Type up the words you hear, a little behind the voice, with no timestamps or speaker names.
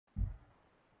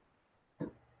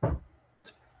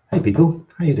Morning, people.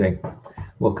 How are you doing?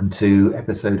 Welcome to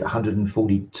episode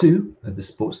 142 of the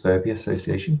Sports Therapy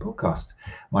Association podcast.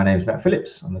 My name is Matt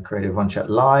Phillips. I'm the creator of Run Chat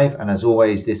Live, and as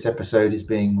always, this episode is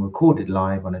being recorded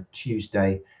live on a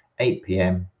Tuesday, 8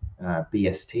 p.m.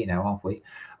 BST now, aren't we?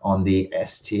 On the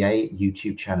STA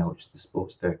YouTube channel, which is the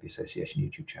Sports Therapy Association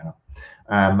YouTube channel.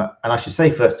 And I should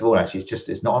say, first of all, actually,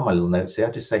 it's not on my little notes here.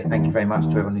 I just say thank you very much to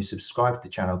everyone who subscribed to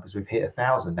the channel, because we've hit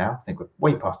 1,000 now. I think we're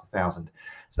way past 1,000.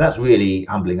 So that's really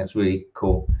humbling. That's really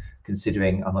cool,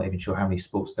 considering I'm not even sure how many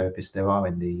sports therapists there are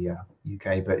in the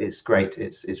UK, but it's great.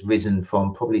 It's risen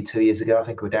from probably 2 years ago. I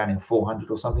think we're down in 400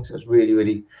 or something. So it's really,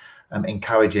 really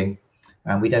encouraging.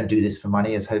 And we don't do this for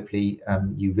money, as hopefully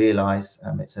you realise.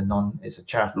 It's a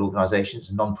charitable organisation.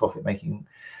 It's a non-profit making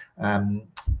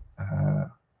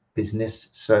business.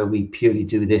 So we purely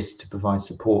do this to provide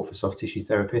support for soft tissue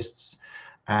therapists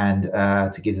and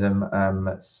to give them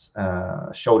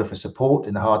a shoulder for support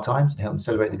in the hard times and help them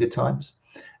celebrate the good times,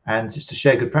 and just to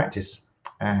share good practice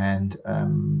and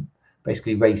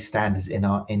basically raise standards in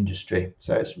our industry.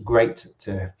 So it's great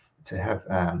to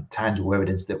have tangible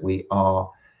evidence that we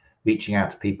are reaching out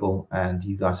to people and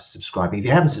you guys are subscribing. If you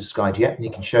haven't subscribed yet,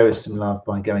 you can show us some love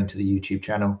by going to the YouTube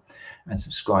channel and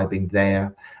subscribing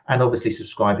there, and obviously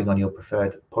subscribing on your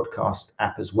preferred podcast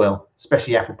app as well,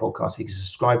 especially Apple Podcasts. If you can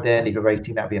subscribe there, leave a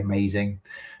rating, that'd be amazing,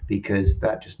 because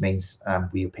that just means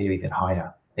we appear even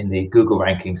higher in the Google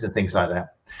rankings and things like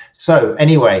that. So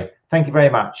anyway, thank you very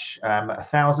much.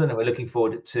 1,000, and we're looking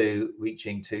forward to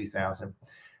reaching 2,000.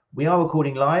 We are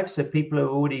recording live, so people are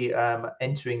already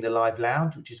entering the live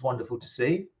lounge, which is wonderful to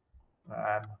see.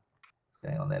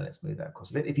 Going on there, let's move that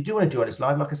across a bit. If you do want to join us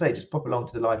live, like I say, just pop along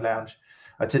to the live lounge,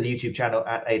 to the YouTube channel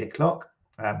at 8 o'clock.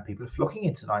 People are flocking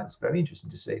in tonight. It's very interesting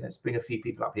to see. Let's bring a few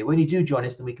people up here. When you do join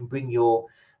us, then we can bring your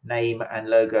name and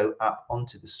logo up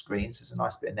onto the screen. So it's a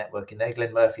nice bit of networking there.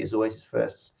 Glenn Murphy, as always, is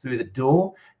first through the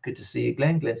door. Good to see you,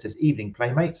 Glenn. Glenn says, evening,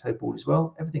 playmates. Hope all is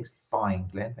well. Everything's fine,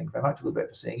 Glenn. Thank you very much. A little bit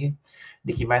for seeing you.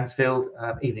 Nikki Mansfield,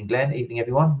 evening, Glenn. Evening,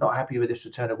 everyone. Not happy with this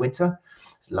return of winter.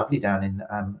 It's lovely down in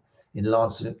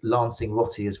Lancing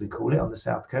Rotti, as we call it, on the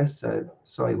south coast. So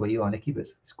sorry where you are, Nikki, but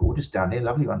it's gorgeous down here.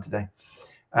 Lovely one today.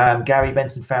 Gary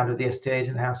Benson, founder of the STA, is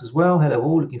in the house as well. Hello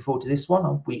all. Looking forward to this one.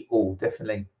 Aren't we all?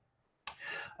 Definitely.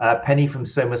 Penny from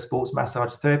Soma Sports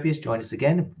Massage Therapy has joined us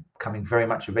again, becoming very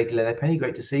much a regular there. Penny,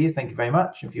 great to see you. Thank you very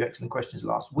much. A few excellent questions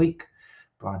last week.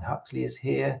 Brian Huxley is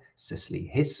here. Cecily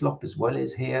Hislop as well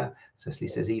is here. Cecily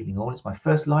says, evening all. It's my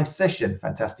first live session.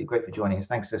 Fantastic. Great for joining us.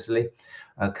 Thanks, Cecily.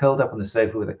 Curled up on the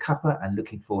sofa with a cuppa and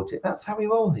looking forward to it. That's how we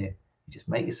roll here. You just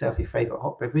make yourself your favourite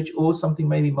hot beverage or something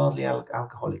maybe mildly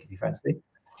alcoholic if you fancy.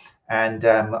 And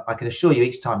I can assure you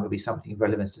each time it'll be something of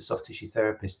relevance to soft tissue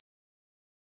therapists.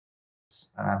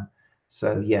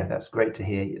 So yeah, that's great to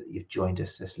hear you've joined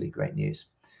us, Cecily. Great news.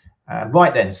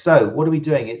 Right then, so what are we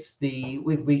doing?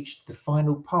 We've reached the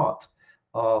final part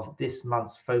of this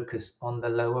month's focus on the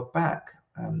lower back.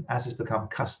 As has become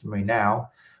customary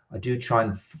now, I do try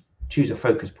and choose a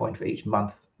focus point for each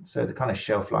month, so the kind of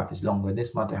shelf life is longer. And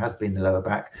this month it has been the lower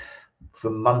back.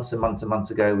 From months and months and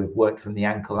months ago, we've worked from the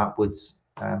ankle upwards,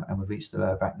 and we've reached the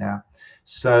lower back now.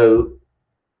 So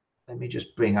let me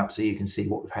just bring up so you can see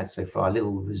what we've had so far, a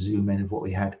little zoom in of what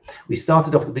we had. We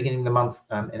started off the beginning of the month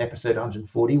in episode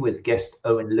 140 with guest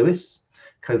Owen Lewis,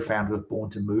 co-founder of Born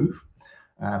to Move,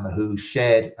 who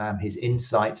shared his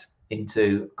insight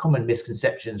into common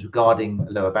misconceptions regarding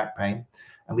lower back pain.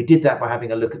 And we did that by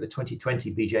having a look at the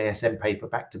 2020 BJSM paper,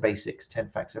 Back to Basics, 10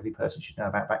 Facts Every Person Should Know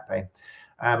About Back Pain.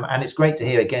 And it's great to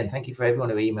hear, again, thank you for everyone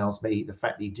who emails me. The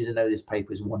fact that you didn't know this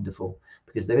paper is wonderful,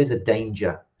 because there is a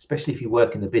danger, especially if you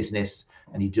work in the business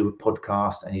and you do a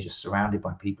podcast and you're just surrounded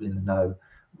by people in the know.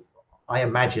 I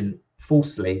imagine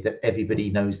falsely that everybody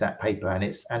knows that paper, and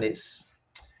it's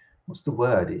what's the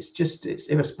word? It's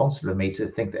irresponsible of me to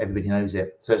think that everybody knows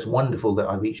it. So it's wonderful that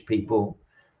I reach people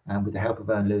with the help of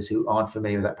Owen Lewis who aren't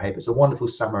familiar with that paper. It's a wonderful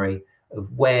summary of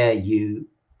where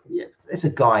it's a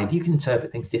guide. You can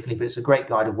interpret things differently, but it's a great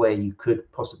guide of where you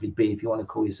could possibly be if you want to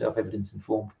call yourself evidence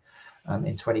informed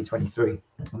in 2023.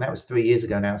 And that was 3 years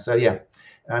ago now. So yeah,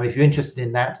 if you're interested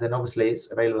in that, then obviously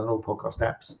it's available on all podcast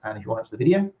apps. And if you want to watch the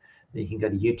video, then you can go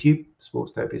to YouTube,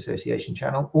 Sports Therapy Association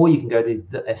channel, or you can go to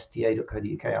the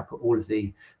STA142. I'll put all of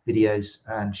the videos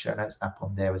and show notes up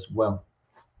on there as well.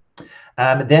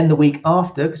 Then the week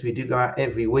after, because we do go out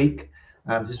every week,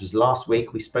 this was last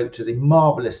week, we spoke to the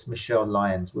marvelous Michelle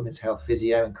Lyons, women's health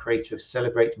physio and creator of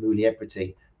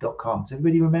celebratemouliébrity.com. Does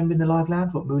everybody remember in the live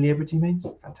lounge what mouliébrity means?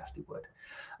 Fantastic word.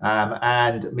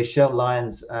 And Michelle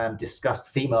Lyons discussed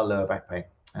female lower back pain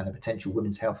and the potential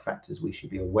women's health factors we should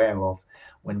be aware of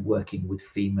when working with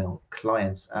female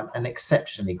clients. An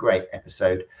exceptionally great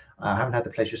episode. I haven't had the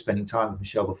pleasure of spending time with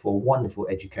Michelle before. Wonderful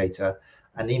educator,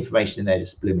 and the information in there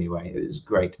just blew me away. It was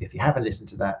great. If you haven't listened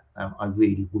to that, I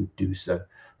really would do so.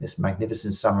 There's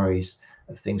magnificent summaries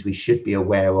of things we should be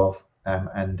aware of,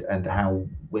 and how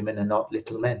women are not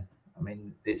little men. I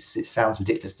mean, it sounds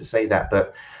ridiculous to say that,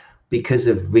 but because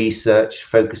of research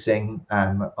focusing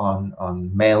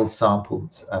on male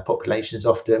samples, populations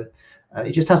often,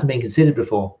 it just hasn't been considered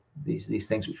before. These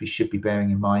things which we should be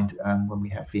bearing in mind when we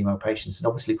have female patients, and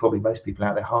obviously probably most people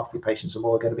out there, half your patients or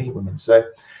more are going to be women. So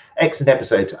excellent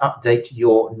episode to update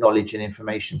your knowledge and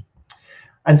information.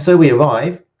 And so we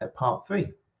arrive at part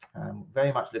 3.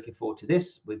 Very much looking forward to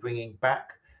this. We're bringing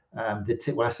back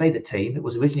well, I say the team, it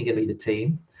was originally going to be the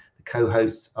team, the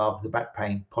co-hosts of the Back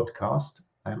Pain podcast.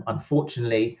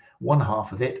 Unfortunately, one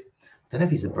half of it, I don't know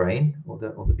if he's the brain or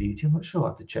the beauty, I'm not sure. I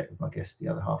have to check with my guest the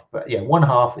other half, but yeah, one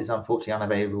half is unfortunately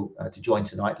unavailable to join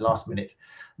tonight, last minute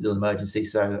little emergency.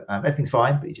 So everything's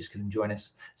fine, but he just couldn't join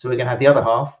us. So we're going to have the other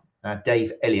half,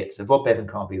 Dave Elliott. So Rob Bevan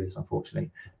can't be with us, unfortunately.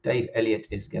 Dave Elliott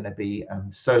is going to be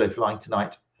solo flying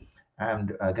tonight,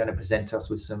 and going to present us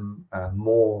with some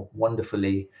more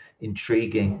wonderfully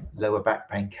intriguing lower back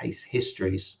pain case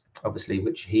histories, obviously,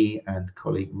 which he and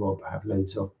colleague Rob have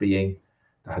loads of, being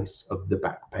the hosts of the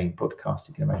Back Pain podcast.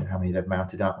 You can imagine how many they've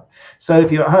mounted up. So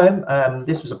if you're at home,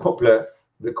 this was a popular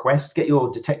request. Get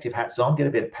your detective hats on, get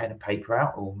a bit of pen and paper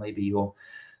out, or maybe your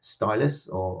stylus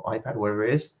or iPad, whatever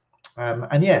it is.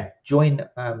 And yeah, join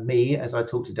me as I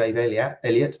talk to Dave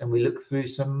Elliott, and we look through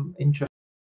some interesting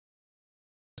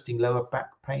lower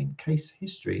back pain case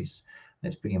histories.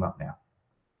 Let's bring him up now.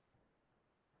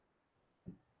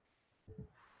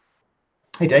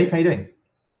 Hey Dave, how you doing?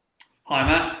 Hi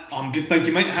Matt, I'm good, thank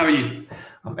you mate. How are you?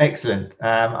 I'm excellent.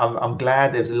 I'm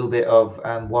glad there was a little bit of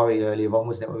worry earlier on,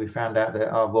 wasn't it, when we found out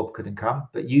that Rob couldn't come,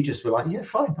 but you just were like, yeah,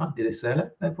 fine, I'll do this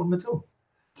earlier, no problem at all.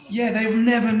 Yeah, they'll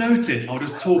never notice. I'll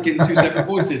just talk in 2 separate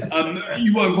voices.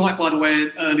 You were right, by the way,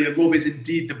 earlier. Rob is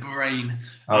indeed the brain.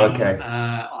 Oh, okay.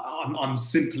 I'm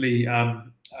simply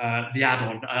the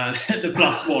add-on, the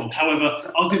 +1.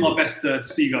 However, I'll do my best to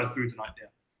see you guys through tonight. Yeah.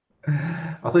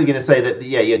 I thought you were going to say that,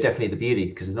 yeah, you're definitely the beauty,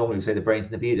 because normally we say the brain's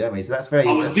the beauty, don't we? So that's very.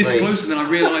 I was this close, and then I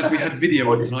realised we had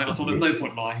video on tonight. I thought there's no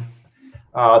point lying.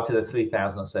 To the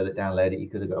 3,000 or so that download it, you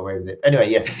could have got away with it. Anyway,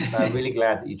 yes, I'm really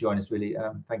glad that you joined us. Really,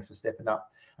 thanks for stepping up.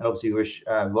 And obviously, we wish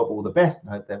Rob all the best,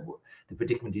 and hope that the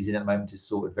predicament he's in at the moment is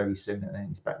sorted very soon, and then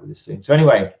he's back with us soon. So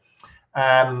anyway,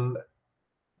 I'm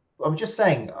just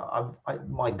saying,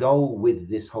 my goal with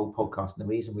this whole podcast, and the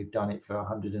reason we've done it for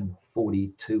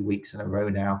 142 weeks in a row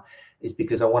now, is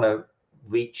because I want to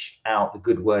reach out the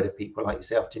good word of people like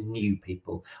yourself to new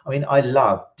people. I mean, I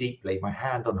love deeply, my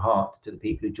hand on heart, to the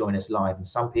people who join us live, and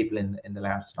some people in the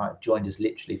lounge tonight have joined us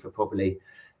literally for probably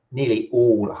nearly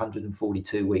all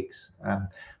 142 weeks.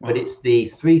 But it's the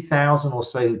 3,000 or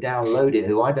so who download it,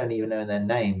 who I don't even know their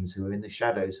names, who are in the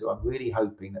shadows, who I'm really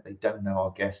hoping that they don't know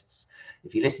our guests.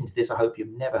 If you listen to this, I hope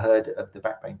you've never heard of the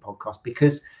Back Pain podcast,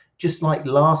 because just like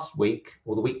last week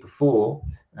or the week before,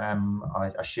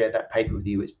 I shared that paper with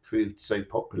you, which proved so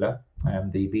popular,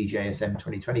 the BJSM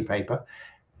 2020 paper.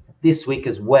 This week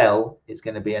as well, it's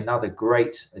going to be another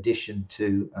great addition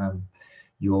to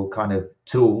your kind of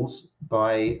tools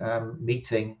by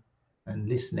meeting and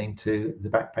listening to the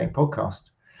Back Pain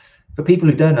podcast. For people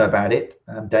who don't know about it,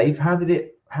 Dave, how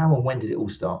and when did it all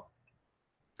start?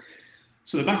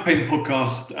 So the Back Pain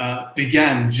podcast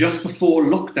began just before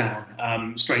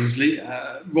lockdown, strangely.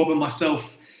 Rob and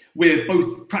myself, we're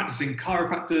both practicing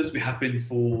chiropractors. We have been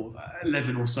for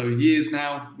 11 or so years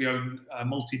now. We own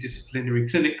multidisciplinary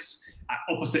clinics at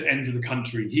opposite ends of the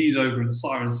country. He's over in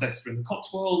Cirencester in the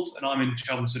Cotswolds, and I'm in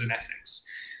Chelmsford in Essex.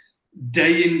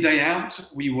 Day in, day out,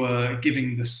 we were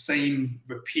giving the same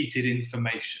repeated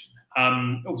information.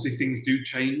 Obviously, things do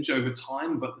change over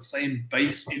time, but the same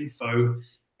base info,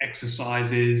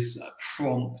 exercises,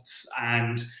 prompts,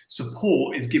 and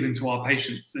support is given to our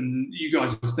patients. And you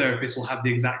guys as therapists will have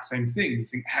the exact same thing. You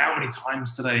think, how many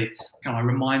times today can I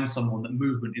remind someone that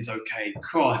movement is okay?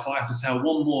 Cry, if I have to tell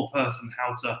one more person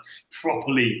how to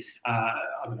properly, I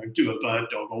don't know, do a bird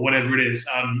dog or whatever it is,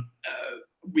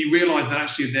 we realize that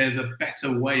actually there's a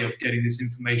better way of getting this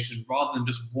information rather than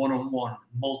just one-on-one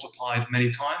multiplied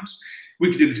many times. We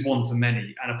could do this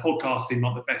one-to-many, and a podcast seemed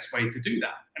like the best way to do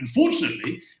that. And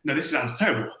fortunately, no, this sounds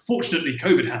terrible. Fortunately,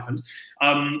 COVID happened.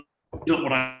 Not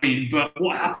what I mean, but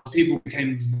what happened, people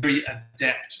became very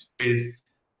adept with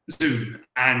Zoom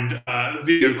and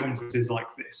video conferences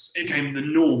like this. It became the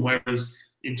norm, whereas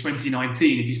in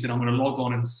 2019, if you said, I'm going to log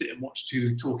on and sit and watch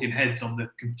 2 talking heads on the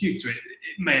computer, it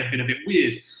may have been a bit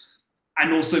weird.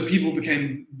 And also people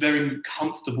became very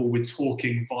comfortable with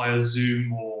talking via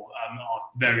Zoom or our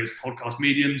various podcast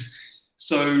mediums.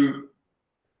 So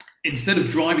instead of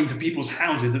driving to people's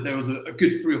houses, that there was a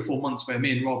good 3 or 4 months where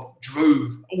me and Rob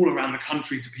drove all around the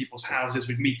country to people's houses.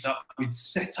 We'd meet up, we'd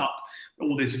set up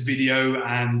all this video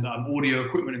and audio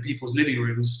equipment in people's living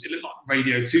rooms. It looked like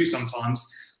radio too sometimes.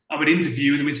 I would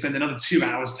interview and then we'd spend another 2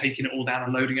 hours taking it all down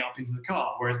and loading it up into the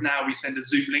car. Whereas now we send a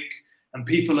Zoom link and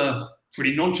people are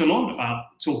pretty nonchalant about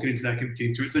talking into their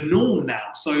computer. It's a norm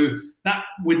now. So that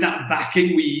with that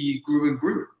backing, we grew and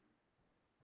grew.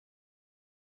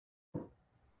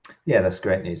 Yeah, that's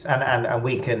great news, and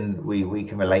we can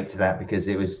relate to that, because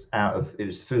it was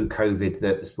through COVID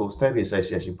that the Sports Therapy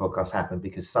Association podcast happened,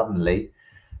 because suddenly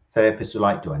therapists were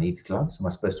like, do I need gloves? Am I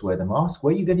supposed to wear the mask?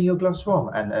 Where are you getting your gloves from?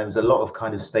 And there was a lot of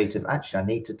kind of state of, actually, I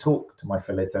need to talk to my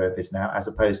fellow therapists now, as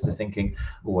opposed to thinking,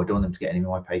 oh, I don't want them to get any of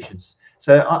my patients.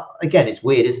 So again, it's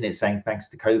weird, isn't it, saying thanks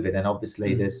to COVID, and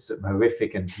obviously there's some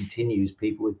horrific and continues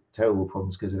people with terrible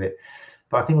problems because of it.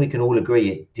 But I think we can all agree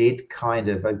it did kind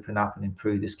of open up and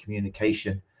improve this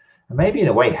communication, and maybe in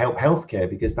a way help healthcare,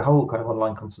 because the whole kind of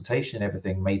online consultation and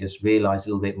everything made us realize a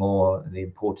little bit more the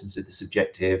importance of the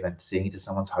subjective and seeing into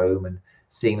someone's home and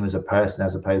seeing them as a person,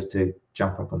 as opposed to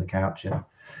jump up on the couch and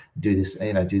do this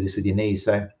with your knees.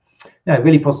 So no,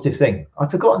 really positive thing.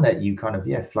 I'd forgotten that you kind of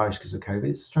flourished because of COVID.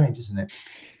 It's strange, isn't it?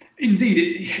 Indeed,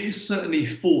 it has certainly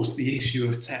forced the issue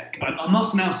of tech. I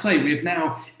must now say we have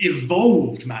now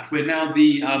evolved, Matt. We're now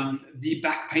the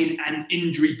Back Pain and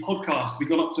Injury podcast. We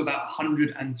got up to about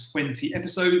 120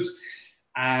 episodes,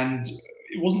 and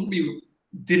it wasn't we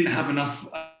didn't have enough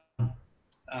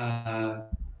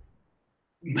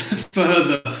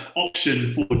further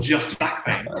option for just back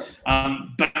pain,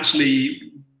 but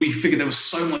actually we figured there was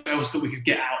so much else that we could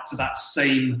get out to that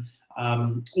same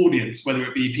audience, whether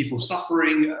it be people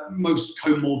suffering. Most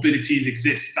comorbidities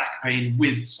exist, back pain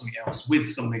with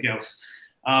something else,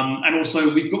 and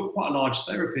also we've got quite a large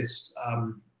therapist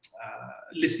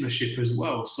listenership as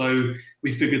well. So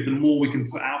we figured the more we can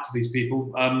put out to these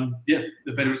people,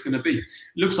 the better it's going to be.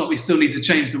 Looks like we still need to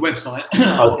change the website.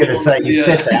 I was going to say, you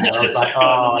said that, and I was like,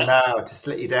 oh no, just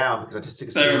let you down, because I just took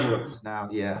a screenshot just now.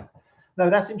 Yeah. No,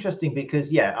 that's interesting,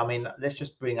 because I mean, let's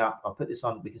just bring up, I'll put this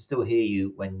on, we can still hear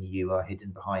you when you are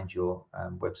hidden behind your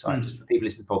website. Just for people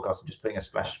listening to the podcast, I'm just putting a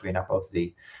splash screen up of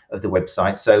the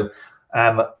website. So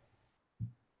 .com,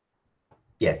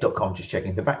 just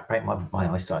checking the back pain.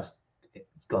 My eyesight's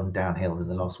gone downhill in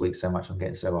the last week so much, I'm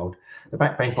getting so old. The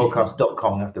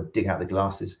backpainpodcast.com, I have to dig out the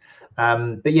glasses.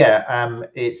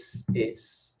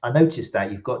 It's I noticed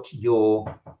that you've got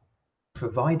your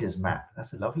providers map.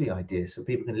 That's a lovely idea, so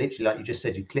people can literally, like you just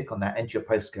said, you click on that, enter your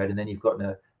postcode, and then you've got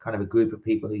a kind of a group of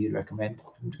people who you'd recommend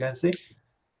them to go and see.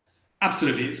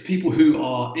 Absolutely, it's people who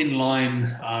are in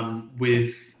line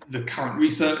with the current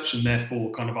research, and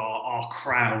therefore kind of our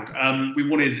crowd. We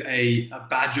wanted a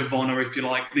badge of honor, if you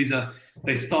like.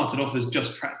 They started off as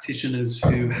just practitioners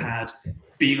who had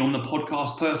been on the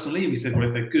podcast personally. We said, well,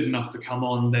 if they're good enough to come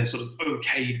on, they're sort of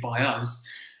okayed by us.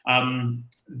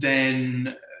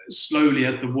 Then slowly,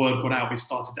 as the word got out, we've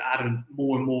started to add in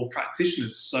more and more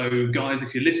practitioners. So guys,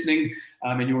 if you're listening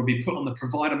and you want to be put on the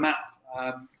provider map,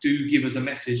 do give us a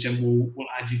message and we'll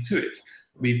add you to it.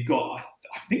 We've got,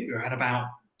 I think we're at about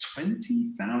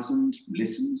 20,000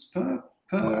 listens per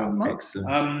month.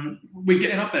 We're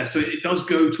getting up there. So it does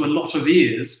go to a lot of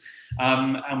ears,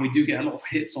 and we do get a lot of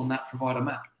hits on that provider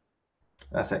map.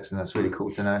 That's excellent. That's really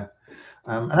cool to know.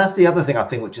 And that's the other thing I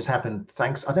think which has happened.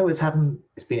 Thanks. I know it's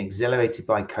been accelerated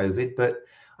by COVID, but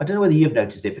I don't know whether you've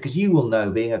noticed it, because you will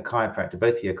know, being a chiropractor,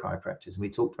 both of you are chiropractors, and we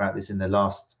talked about this in the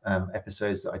last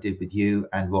episodes that I did with you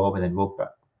and Rob, and then Rob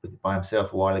by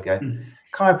himself a while ago.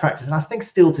 Chiropractors, and I think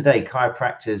still today,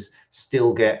 chiropractors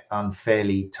still get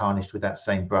unfairly tarnished with that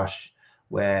same brush,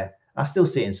 where I still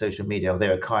see it in social media,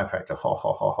 they're a chiropractor, ha,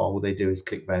 ha, ha, ha, all they do is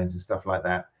click bones and stuff like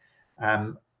that.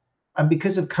 And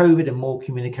because of COVID and more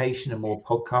communication and more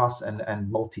podcasts and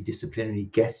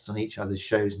multidisciplinary guests on each other's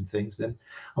shows and things, then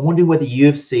I'm wondering whether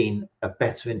you've seen a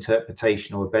better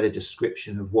interpretation or a better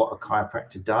description of what a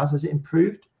chiropractor does. Has it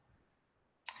improved?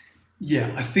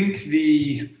 Yeah, I think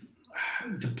the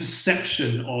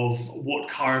perception of what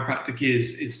chiropractic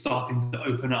is starting to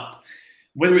open up,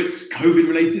 whether it's COVID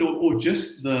related or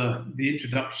just the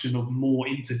introduction of more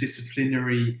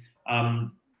interdisciplinary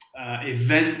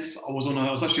events. I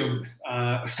was actually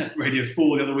on Radio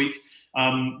 4 the other week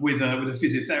with a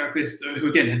physiotherapist who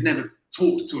again had never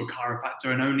talked to a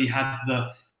chiropractor and only had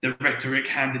the rhetoric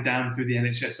handed down through the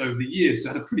NHS over the years, so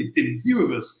had a pretty dim view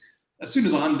of us. As soon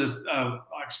as I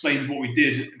explained what we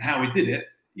did and how we did it,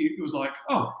 it was like,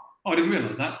 oh, Oh, I didn't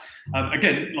realise that.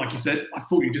 Again, like you said, I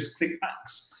thought you just click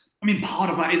backs. I mean, part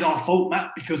of that is our fault,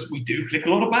 Matt, because we do click a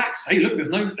lot of backs. Hey, look,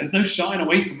 there's no shying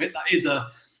away from it. That is a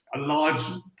large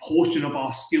portion of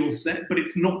our skill set, but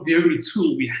it's not the only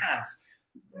tool we have.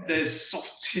 There's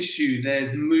soft tissue,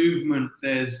 there's movement,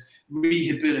 there's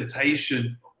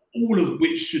rehabilitation, all of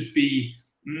which should be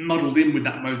muddled in with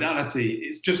that modality.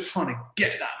 It's just trying to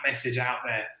get that message out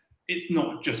there. It's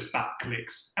not just back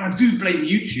clicks. And I do blame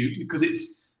YouTube because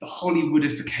it's the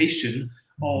Hollywoodification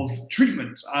of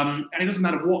treatment. And it doesn't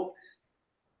matter what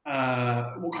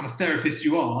kind of therapist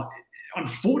you are.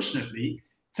 Unfortunately,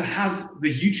 to have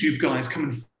the YouTube guys come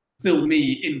and film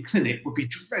me in clinic would be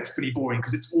dreadfully boring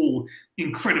because it's all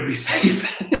incredibly safe.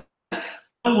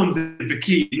 No one's in a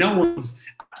bikini, no one's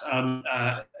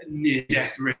at near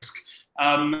death risk.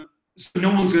 So no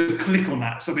one's going to click on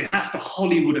that. So they have to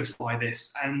Hollywoodify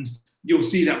this. And you'll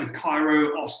see that with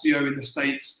chiro, osteo in the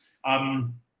States.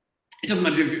 It doesn't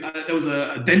matter if there was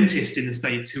a dentist in the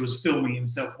States who was filming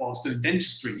himself whilst doing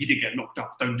dentistry. He did get locked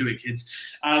up. Don't do it, kids.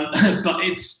 But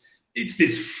it's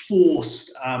this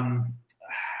forced,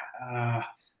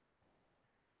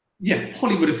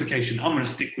 Hollywoodification. I'm going to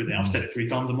stick with it. I've said it 3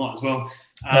 times. I might as well.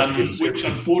 Which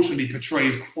unfortunately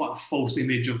portrays quite a false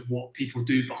image of what people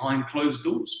do behind closed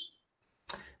doors.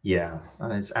 Yeah,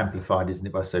 and it's amplified, isn't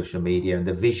it, by social media, and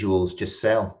the visuals just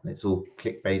sell. It's all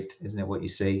clickbait, isn't it, what you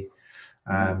see?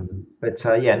 Yeah,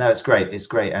 no, it's great. It's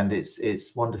great, and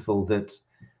it's wonderful that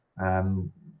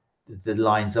the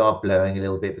lines are blurring a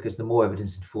little bit, because the more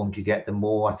evidence informed you get, the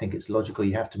more I think it's logical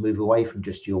you have to move away from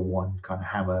just your one kind of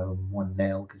hammer and one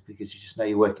nail, because you just know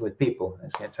you're working with people and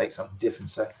it's going to take something different.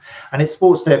 So, and it's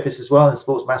sports therapists as well, and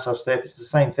sports massage therapists, the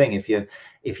same thing. If you're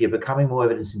becoming more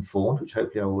evidence informed, which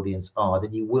hopefully our audience are,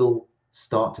 then you will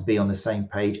start to be on the same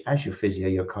page as your physio,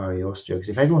 your chiro, your osteo. Because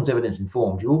if everyone's evidence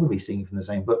informed, you're all going to be singing from the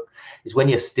same book. It's when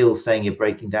you're still saying you're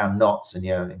breaking down knots and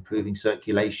you're improving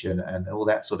circulation and all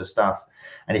that sort of stuff,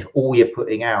 and if all you're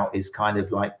putting out is kind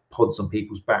of like pods on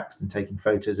people's backs and taking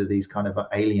photos of these kind of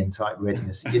alien type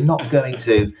readiness, you're not going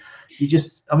to,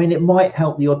 I mean, it might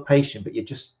help the odd patient, but you're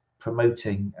just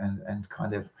promoting and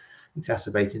kind of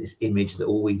exacerbating this image that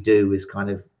all we do is kind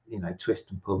of,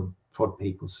 twist and pull and prod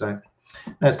people. So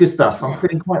no, it's good stuff. I'm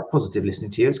feeling quite positive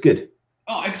listening to you. It's good.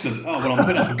 Oh, excellent. Oh, well, I'm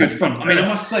putting up a good front. I mean, I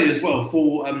must say as well,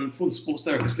 for the sports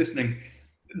therapists listening,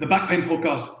 the Back Pain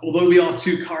Podcast, although we are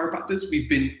 2 chiropractors, we've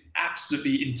been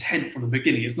absolutely intent from the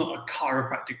beginning. It's not a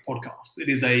chiropractic podcast. It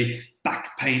is a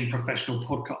back pain professional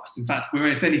podcast. In fact, we're,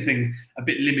 if anything, a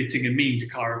bit limiting and mean to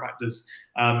chiropractors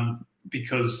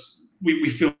because we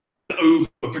feel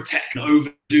overprotect and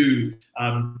overdo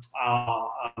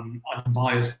our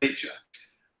unbiased nature.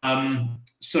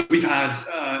 So we've had,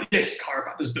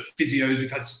 chiropractors, but physios,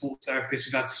 we've had sports therapists,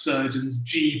 we've had surgeons,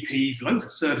 GPs, loads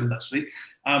of surgeons actually.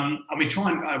 And we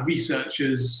try and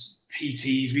researchers,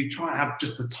 PTs, we try and have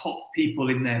just the top people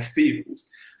in their field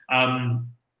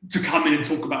to come in and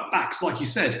talk about backs. Like you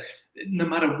said, no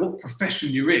matter what profession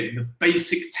you're in, the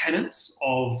basic tenets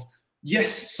of,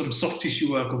 yes, some soft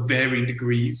tissue work of varying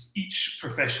degrees. Each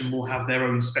profession will have their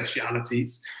own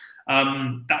specialities.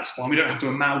 That's fine. We don't have to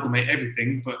amalgamate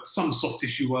everything, but some soft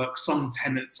tissue work, some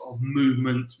tenets of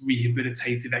movement,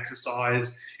 rehabilitative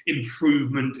exercise,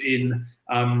 improvement in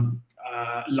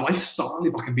lifestyle,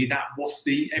 if I can be that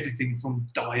wafty. Everything from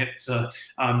diet to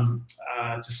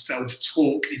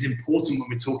self-talk is important when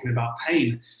we're talking about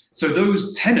pain. So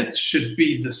those tenets should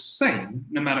be the same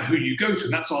no matter who you go to.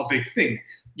 And that's our big thing.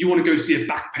 You want to go see a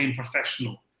back pain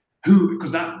professional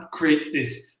because that creates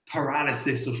this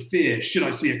paralysis of fear. Should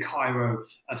I see a chiro,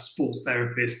 a sports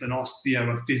therapist, an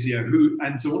osteo, a physio?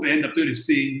 And so what they end up doing is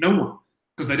seeing no one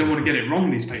because they don't want to get it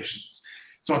wrong, these patients.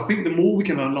 So I think the more we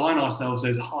can align ourselves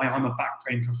as, hi, I'm a back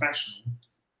pain professional.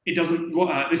 It doesn't,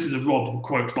 this is a Rob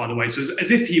quote, by the way, so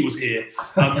as if he was here.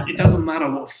 It doesn't matter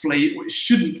what flavor, it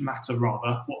shouldn't matter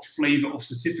rather, what flavor of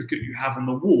certificate you have on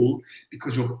the wall,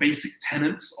 because your basic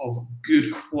tenets of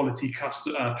good quality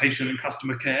patient and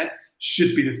customer care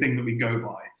should be the thing that we go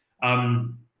by.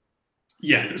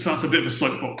 Yeah, so that's a bit of a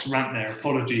soapbox rant there.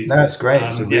 Apologies. No, it's great.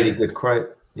 It's a really good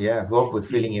quote. Yeah, Rob, we're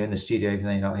feeling you in the studio even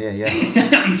though you're not here. Yeah,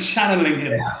 I'm channeling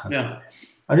him. Yeah.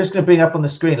 I'm just going to bring up on the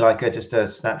screen just a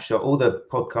snapshot. All the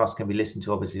podcasts can be listened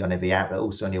to obviously on every app, but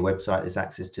also on your website. There's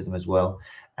access to them as well.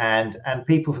 And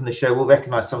people from the show will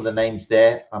recognize some of the names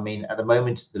there. I mean, at the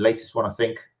moment, the latest one, I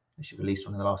think, they should release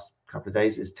one in the last couple of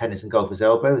days, is Tennis and Golfer's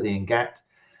Elbow with Ian Gatt.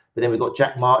 But then we've got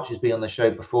Jack March, who's been on the show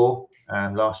before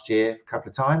last year a couple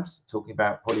of times, talking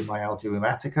about polymyalgia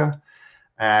rheumatica.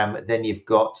 Then you've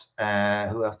got,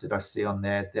 who else did I see on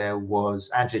there? There was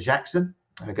Angela Jackson,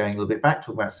 going a little bit back,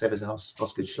 talking about Severs and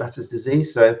Osgood-Schlatter's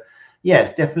disease. So yeah,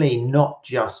 it's definitely not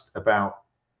just about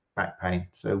back pain.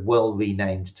 So well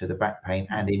renamed to the back pain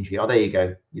and injury. Oh, there you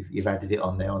go. You've added it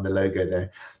on there on the logo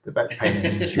there. The back pain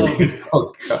and injury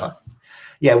podcast.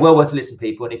 Yeah, well worth listening,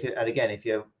 people. And again, if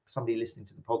you're somebody listening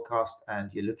to the podcast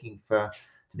and you're looking for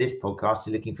this podcast,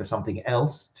 you're looking for something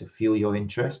else to fuel your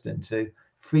interest and to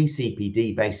free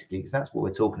CPD, basically, because that's what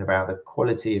we're talking about. The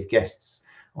quality of guests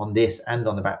on this and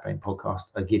on the back pain podcast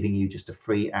are giving you just a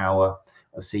free hour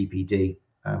of CPD.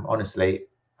 Honestly,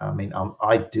 I mean,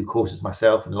 I do courses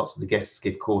myself, and lots of the guests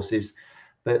give courses.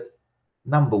 But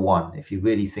number one, if you're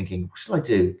really thinking, what should I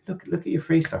do? Look at your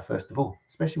free stuff first of all,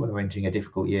 especially when we're entering a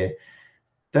difficult year.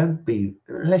 Don't be,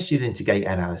 unless you're into gait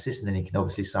analysis, and then you can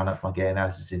obviously sign up for my gait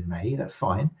analysis in May. That's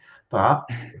fine. But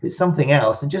if it's something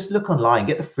else, and just look online,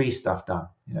 get the free stuff done.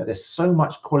 You know, there's so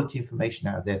much quality information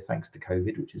out there thanks to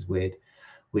COVID, which is weird,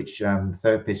 which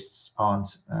therapists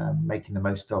aren't making the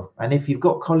most of. And if you've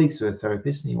got colleagues who are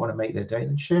therapists and you want to make their day,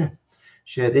 then share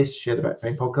this, share the back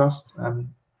pain podcast.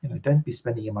 You know, don't be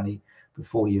spending your money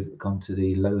before you've gone to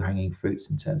the low-hanging fruits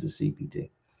in terms of CPD.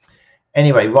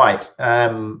 Anyway, right.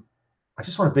 I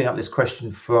just want to bring up this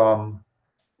question from,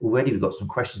 already we've got some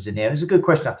questions in here. And it's a good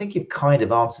question. I think you've kind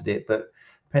of answered it, but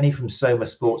Penny from Soma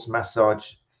Sports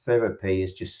Massage Therapy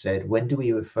has just said, when do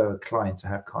we refer a client to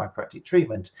have chiropractic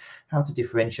treatment? How to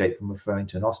differentiate from referring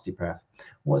to an osteopath?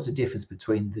 What's the difference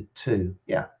between the two?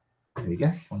 Yeah, there we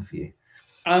go. One for you.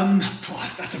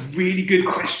 That's a really good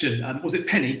question. Was it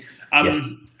Penny?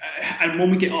 Yes. And one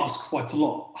we get asked quite a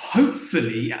lot.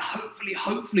 Hopefully,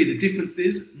 the difference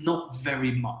is not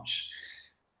very much.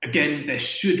 Again, there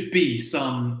should be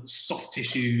some soft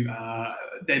tissue.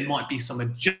 There might be some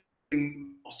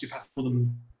adjusting osteopath for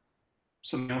them,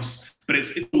 something else, but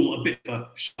it's all a bit of a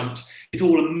shunt. It's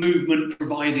all a movement,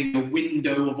 providing a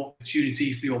window of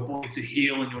opportunity for your body to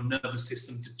heal and your nervous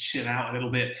system to chill out a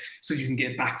little bit so you can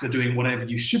get back to doing whatever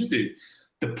you should do.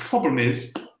 The problem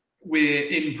is we're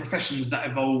in professions that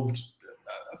evolved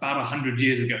about 100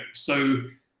 years ago. So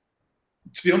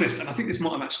to be honest, and I think this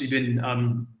might have actually been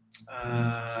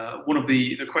one of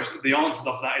the answers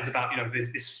of that is about, you know,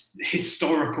 there's this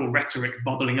historical rhetoric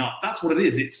bubbling up. That's what it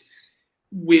is.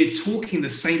 We're talking the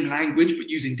same language but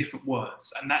using different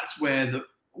words, and that's where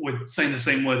we're saying the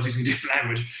same words using different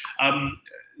language.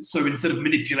 So instead of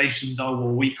manipulations, well,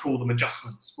 we call them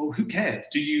adjustments. Well, who cares?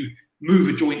 Do you move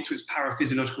a joint to its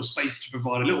paraphysiological space to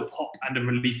provide a little pop and a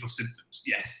relief of symptoms?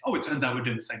 Yes. Oh, it turns out we're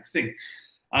doing the same thing.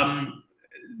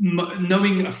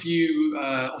 Knowing a few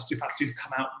osteopaths who've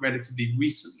come out relatively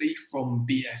recently from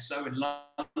BSO in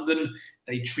London,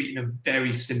 they treat in a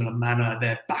very similar manner.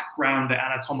 Their background, their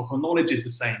anatomical knowledge is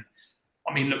the same.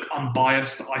 I mean, look, I'm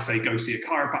biased. I say go see a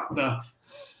chiropractor,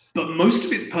 but most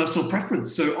of it's personal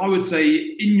preference. So I would say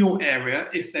in your area,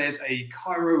 if there's a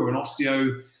chiro or an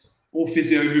osteo or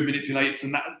physio who manipulates,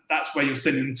 and that's where you're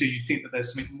sending them to, you think that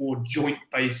there's something more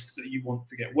joint-based that you want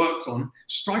to get worked on,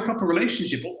 strike up a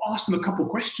relationship or ask them a couple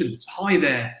of questions. Hi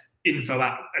there, info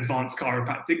at Advanced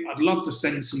Chiropractic. I'd love to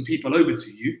send some people over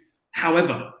to you.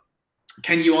 However,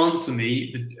 can you answer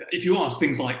me, if you ask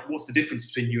things like, what's the difference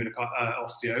between you and an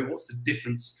osteo? What's the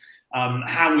difference?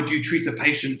 How would you treat a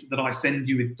patient that I send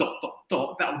you with ... That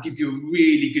will give you a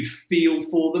really good feel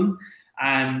for them.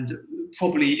 And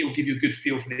probably it will give you a good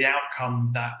feel for the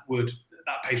outcome that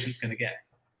patient's going to get.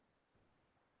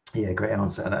 Yeah, great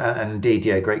answer. And indeed,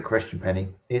 yeah, great question, Penny.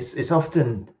 It's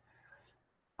often,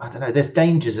 I don't know, there's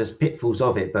dangers, there's pitfalls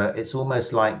of it, but it's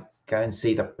almost like go and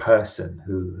see the person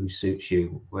who suits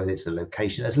you, whether it's the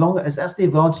location. As long as that's the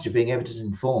advantage of being evidence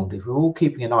informed. If we're all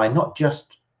keeping an eye, not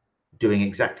just doing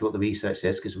exactly what the research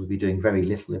says, because we'd be doing very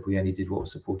little if we only did what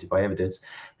was supported by evidence.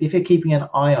 But if you're keeping an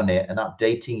eye on it and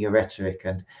updating your rhetoric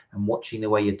and watching the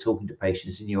way you're talking to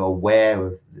patients, and you're aware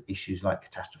of issues like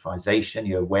catastrophization,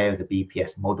 you're aware of the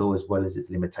BPS model as well as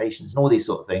its limitations and all these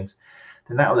sort of things,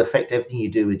 then that will affect everything you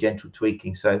do with gentle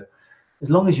tweaking. So as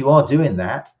long as you are doing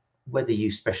that, whether you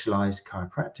specialize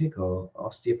chiropractic or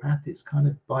osteopath, it's kind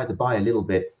of by the by a little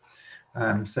bit.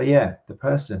 So yeah, the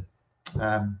person.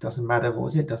 Doesn't matter, what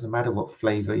was it? Doesn't matter what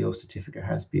flavor your certificate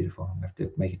has. Beautiful. I'm gonna have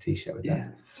to make a t-shirt with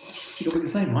that. You got to be the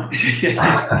same,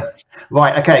 right?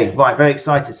 Right. Okay. Right. Very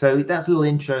excited. So that's a little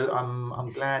intro.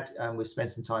 I'm glad we've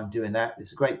spent some time doing that.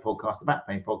 It's a great podcast, the Back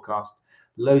Pain Podcast.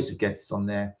 Loads of guests on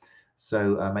there.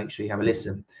 So make sure you have a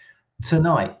listen.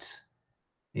 Tonight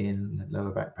in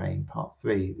Lower Back Pain Part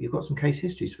 3, you've got some case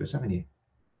histories for us, haven't you?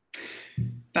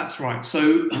 That's right.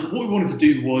 So what we wanted to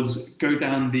do was go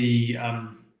down the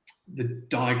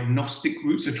diagnostic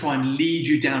route, so try and lead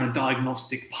you down a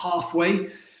diagnostic pathway.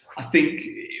 I think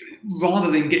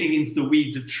rather than getting into the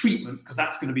weeds of treatment, because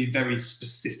that's going to be very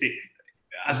specific,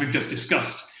 as we've just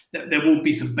discussed, there will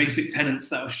be some basic tenets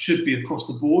that should be across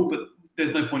the board, but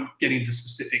there's no point getting into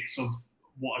specifics of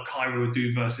what a chiro would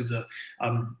do versus a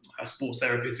sports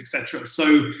therapist, etc.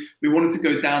 So we wanted to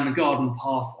go down the garden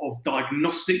path of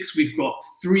diagnostics. We've got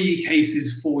 3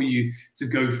 cases for you to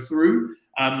go through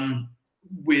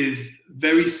with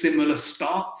very similar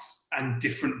starts and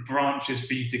different branches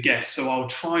for you to guess. So I'll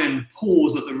try and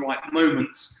pause at the right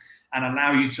moments and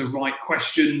allow you to write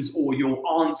questions or your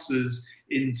answers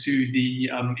into the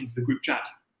group chat.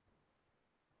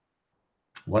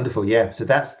 Wonderful, yeah. So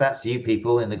that's you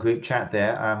people in the group chat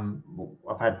there.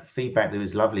 I've had feedback that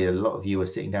was lovely. A lot of you are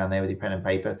sitting down there with your pen and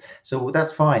paper, so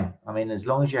that's fine. I mean, as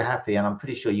long as you're happy, and I'm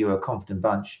pretty sure you're a confident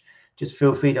bunch, just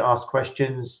feel free to ask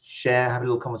questions, share, have a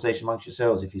little conversation amongst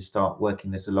yourselves if you start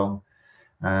working this along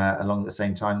at the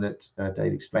same time that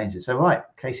Dave explains it. So right,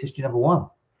 case history number 1.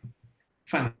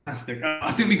 Fantastic.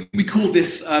 I think we call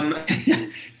this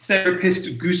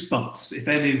therapist goosebumps. If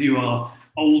any of you are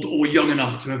old or young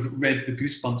enough to have read the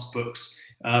Goosebumps books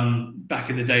back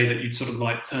in the day, that you'd sort of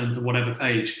like turn to whatever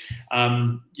page.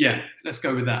 Yeah, let's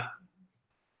go with that.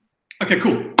 Okay,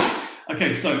 cool.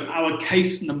 Okay, so our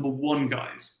case number 1,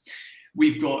 guys.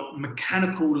 We've got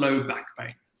mechanical low back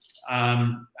pain.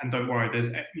 And don't worry,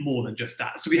 there's more than just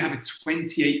that. So we have a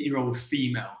 28-year-old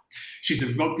female. She's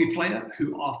a rugby player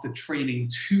who, after training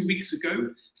 2 weeks ago,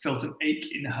 felt an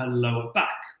ache in her lower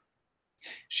back.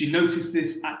 She noticed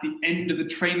this at the end of the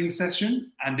training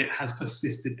session, and it has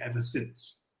persisted ever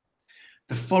since.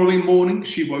 The following morning,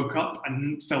 she woke up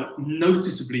and felt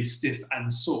noticeably stiff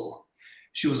and sore.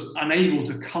 She was unable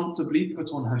to comfortably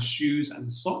put on her shoes and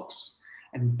socks,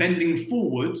 and bending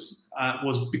forwards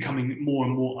was becoming more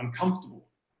and more uncomfortable.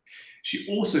 She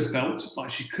also felt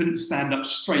like she couldn't stand up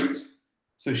straight,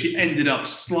 so she ended up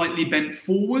slightly bent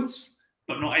forwards,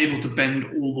 but not able to bend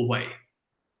all the way.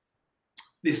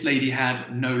 This lady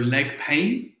had no leg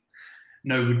pain,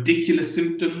 no ridiculous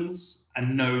symptoms,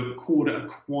 and no cauda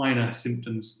equina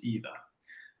symptoms either.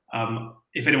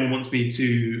 If anyone wants me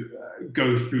to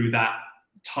go through that,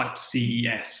 type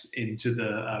CES into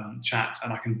the chat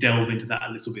and I can delve into that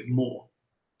a little bit more.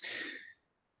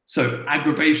 So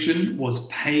aggravation was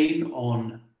pain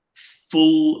on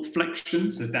full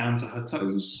flexion, so down to her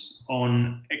toes,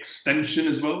 on extension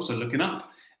as well, so looking up,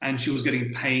 and she was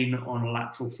getting pain on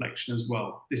lateral flexion as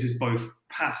well. This is both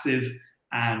passive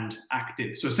and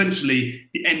active. So essentially,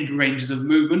 the end ranges of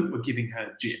movement were giving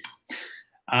her jip.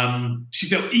 She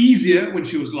felt easier when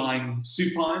she was lying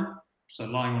supine, so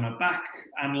lying on her back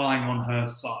and lying on her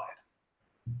side.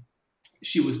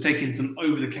 She was taking some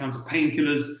over-the-counter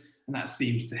painkillers, and that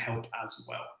seemed to help as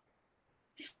well.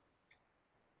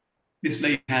 This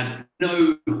lady had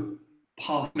no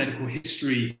past medical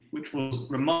history, which was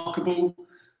remarkable,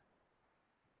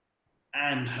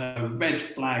 and her red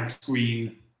flag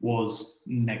screen was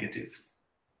negative.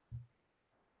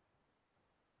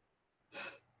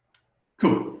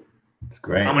 Cool. It's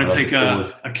great. I'm going to take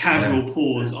a casual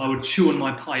pause. I would chew on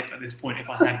my pipe at this point if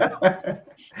I had.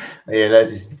 Yeah,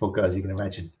 that's just the podcast you can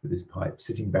imagine with this pipe,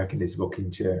 sitting back in this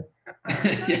rocking chair.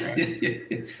 Yes,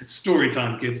 yeah. Story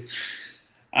time, kids.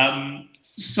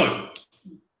 So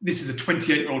this is a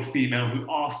 28-year-old female who,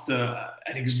 after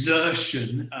an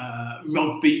exertion,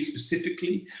 rugby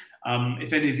specifically,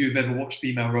 if any of you have ever watched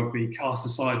female rugby, cast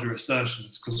aside your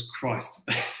assertions, because Christ,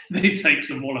 they take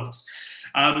some wallops.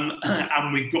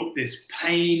 And we've got this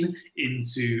pain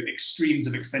into extremes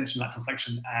of extension, lateral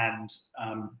flexion, and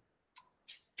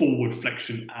forward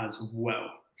flexion as well.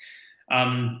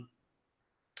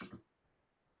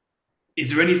 Is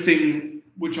there anything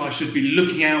which I should be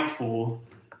looking out for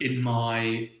in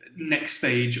my next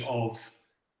stage of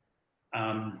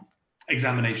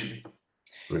examination?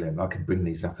 Brilliant. I can bring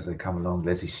these up as they come along.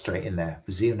 Leslie's straight in there.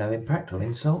 Presume no impact on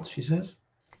insult, she says.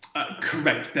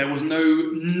 Correct. There was no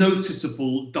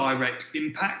noticeable direct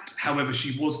impact. However,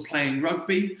 she was playing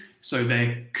rugby, so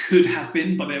there could have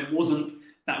been, but there wasn't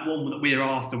that one that we were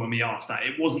after when we asked that.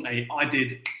 It wasn't a, I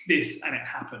did this and it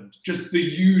happened. Just the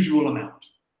usual amount.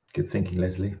 Good thinking,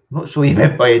 Leslie. I'm not sure you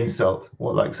meant by insult.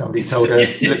 What, like somebody told her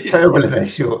you look terrible in their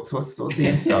shorts? What's the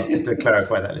insult? You have to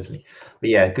clarify that, Leslie. But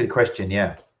yeah, good question.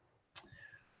 Yeah.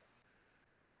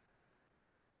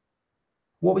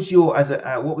 What was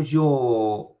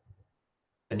your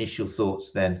initial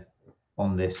thoughts then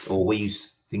on this, or were you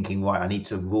thinking, right, I need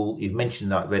to rule? You've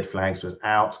mentioned that red flags was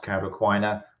out, cauda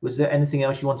equina. Was there anything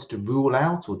else you wanted to rule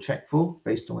out or check for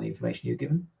based on the information you've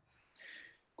given?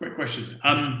 Great question.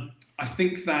 I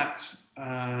think that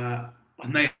I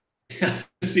may have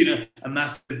seen a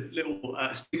massive little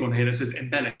stick on here that says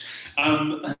embellish.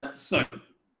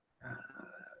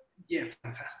 Yeah,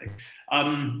 fantastic.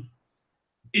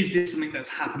 is this something that's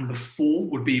happened before?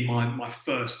 Would be my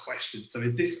first question. So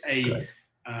is this a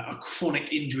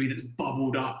chronic injury that's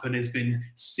bubbled up and has been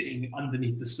sitting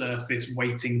underneath the surface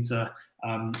waiting to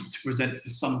present for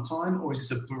some time, or is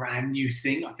this a brand new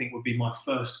thing? I think would be my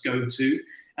first go-to.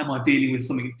 Am I dealing with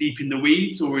something deep in the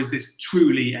weeds, or is this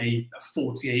truly a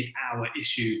 48-hour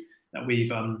issue that we've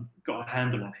got a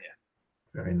handle on here?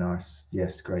 Very nice.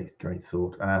 Yes, great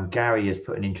thought. Gary has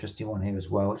put an interesting one here as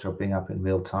well, which I'll bring up in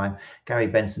real time. Gary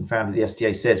Benson, founder of the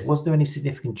STA, says, was there any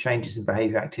significant changes in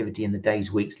behavior activity in the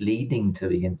days, weeks leading to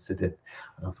the incident?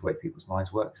 I love the way people's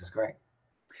minds work. This is great.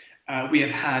 We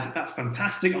have had, that's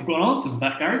fantastic. I've got an answer for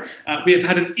that, Gary. We have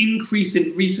had an increase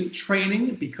in recent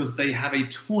training because they have a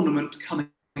tournament coming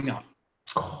up.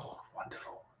 Oh,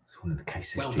 wonderful. It's one of the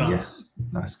cases. Well done. Yes.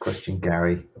 Nice question,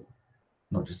 Gary.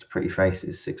 Not just a pretty face,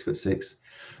 it's 6'6".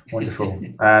 Wonderful.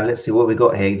 Let's see what we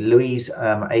got here. Louise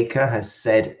Aker has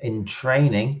said, in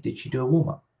training, did she do a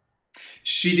warm-up?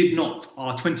 She did not.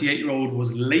 Our 28-year-old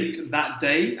was late that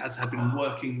day, as had been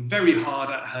working very hard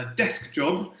at her desk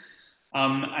job,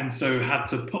 and so had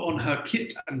to put on her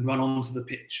kit and run onto the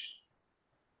pitch.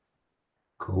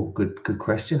 Cool. Good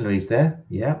question, Louise. There.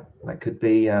 Yeah, that could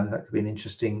be an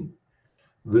interesting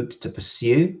route to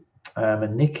pursue.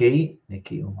 And Nikki,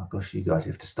 oh my gosh, you guys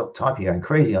have to stop typing, going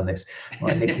crazy on this.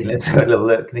 Right, Nikki, let's have a little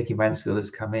look. Nikki Mansfield has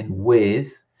come in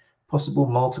with possible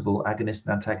multiple agonist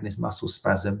and antagonist muscle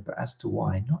spasm, but as to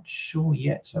why, not sure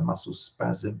yet. So muscle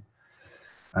spasm.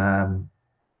 Leslie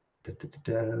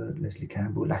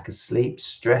Campbell, lack of sleep,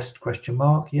 stressed, question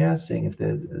mark. Yeah, seeing if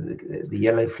the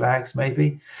yellow flags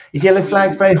maybe. Is yellow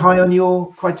flags very high on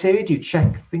your criteria? Do you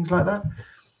check things like that?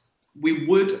 We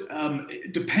would,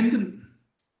 dependent.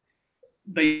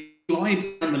 They slide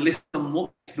down the list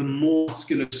somewhat the more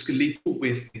musculoskeletal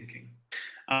we're thinking.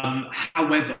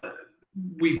 However,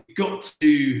 we've got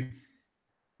to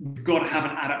have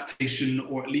an adaptation,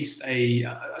 or at least a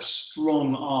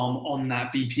strong arm on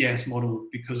that BPS model,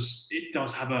 because it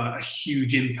does have a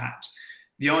huge impact.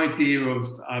 The idea of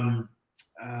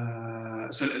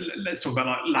so let's talk about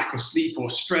like lack of sleep or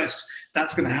stress.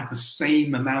 That's going to have the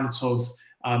same amount of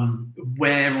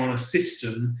wear on a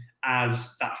system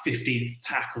as that 15th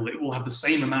tackle. It will have the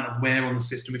same amount of wear on the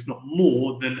system, if not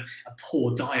more, than a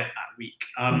poor diet that week.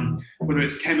 Whether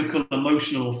it's chemical,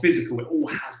 emotional, or physical, it all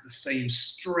has the same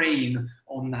strain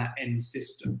on that end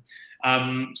system.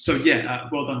 So yeah,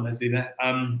 well done, Leslie, there.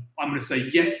 I'm going to say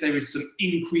yes, there is some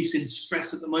increase in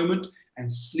stress at the moment,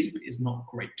 and sleep is not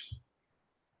great.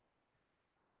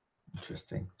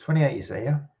 Interesting. 28, you say,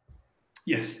 yeah?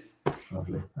 Yes.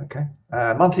 Lovely. Okay.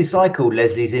 Monthly cycle.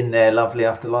 Leslie's in there. Lovely.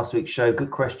 After last week's show. Good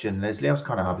question, Leslie. I was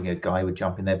kind of hoping a guy would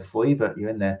jump in there before you, but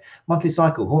you're in there. Monthly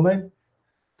cycle. Hormone?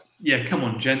 Yeah, come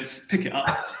on, gents. Pick it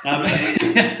up.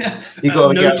 You've got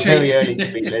to go very early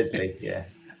to beat Leslie. Yeah.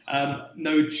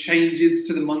 No changes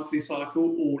to the monthly cycle.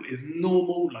 All is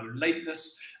normal. No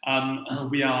lateness.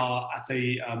 We are at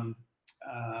a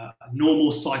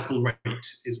normal cycle rate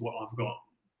is what I've got.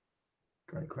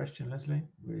 Great question, Leslie.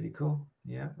 Really cool.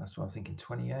 Yeah, that's what I'm thinking.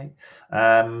 28.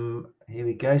 Here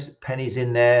we go. So Penny's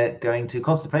in there going to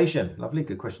constipation. Lovely.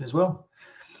 Good question as well.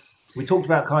 We talked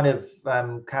about kind of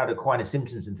𝐏 𝐷𝐞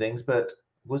symptoms and things, but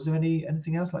was there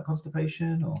anything else like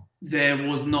constipation? Or there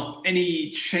was not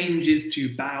any changes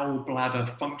to bowel, bladder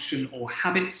function or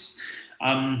habits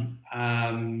for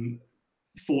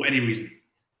any reason.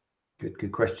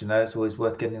 Good question though. It's always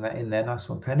worth getting that in there. Nice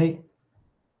one, Penny.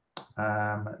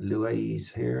 Louise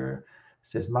here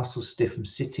says muscles stiff from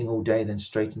sitting all day, then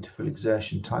straight into full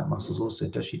exertion. Tight muscles also.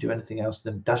 Does she do anything else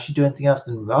than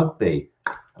rugby?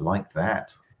 I like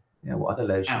that. Yeah, what other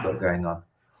loads she got going on?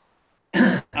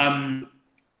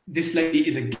 This lady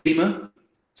is a gamer.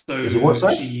 So is it what,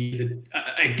 sorry? She's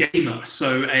a gamer.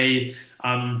 So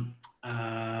someone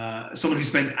who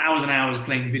spends hours and hours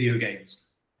playing video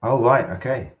games. Oh right,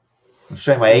 okay. I'm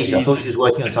showing my age. I thought she was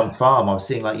working on some farm. I was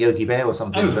seeing like Yogi Bear or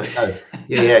something, but no.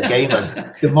 Yeah,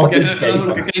 gamer. The modern gamer.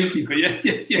 Like a gamekeeper. Yeah.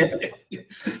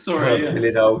 Sorry. Oh,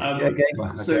 yeah. Old.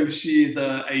 Gamer. Okay. So she is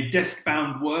a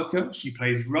desk-bound worker. She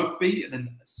plays rugby, and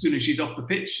then as soon as she's off the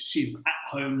pitch, she's at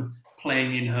home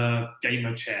playing in her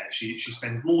gamer chair. She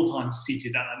spends more time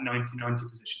seated at that 90-90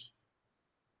 position.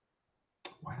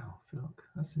 Wow, look,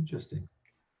 that's interesting.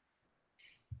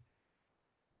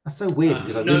 That's so weird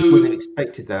because I wouldn't have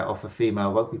expected that off a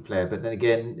female rugby player. But then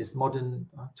again, it's modern.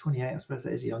 28, I suppose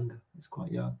that is younger. It's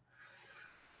quite young.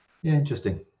 Yeah,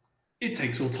 interesting. It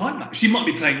takes all time now. She might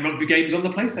be playing rugby games on the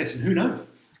PlayStation. Who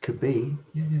knows? Could be.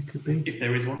 Yeah, could be. If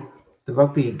there is one. The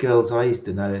rugby girls I used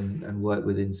to know and work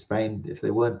with in Spain, if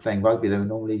they weren't playing rugby, they were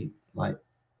normally like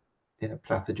in a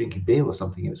Plather drinking beer or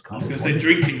something. It was I kind was of. going to say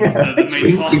drinking was the main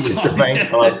drinking pastime. was the main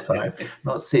pastime,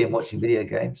 not seeing watching video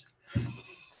games.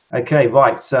 Okay,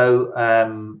 right. So,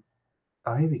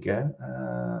 oh, here we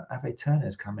go. Ave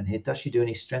Turner's coming here. Does she do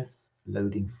any strength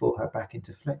loading for her back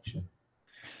into flexion?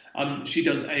 She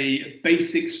does a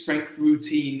basic strength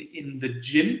routine in the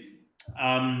gym,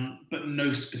 but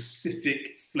no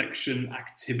specific flexion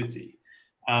activity.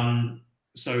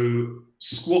 So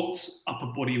squats, upper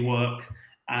body work,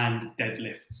 and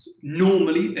deadlifts.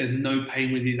 Normally, there's no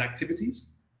pain with these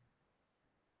activities.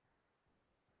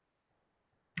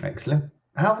 Excellent.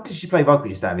 How did she play rugby,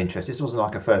 just out of interest? This wasn't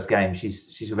like her first game.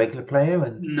 She's a regular player?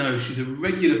 And no, she's a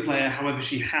regular player. However,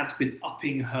 she has been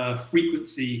upping her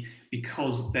frequency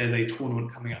because there's a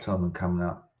tournament coming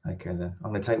up. Okay, then.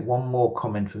 I'm going to take one more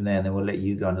comment from there, and then we'll let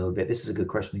you go on a little bit. This is a good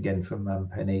question again from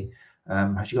Penny.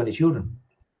 Has she got any children?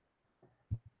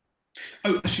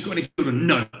 Oh, has she got any children?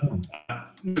 No.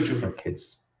 No children. No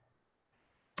kids.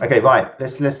 Okay, right.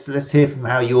 Let's hear from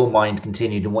how your mind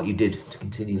continued and what you did to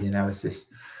continue the analysis.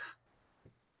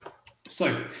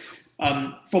 So,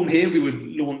 from here, we would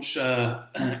launch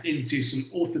into some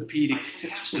orthopedic.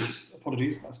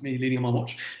 Apologies, that's me leaning on my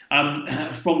watch.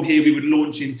 From here, we would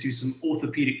launch into some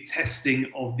orthopedic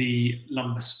testing of the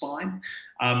lumbar spine,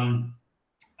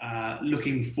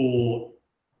 looking for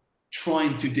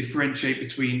trying to differentiate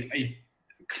between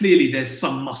clearly there's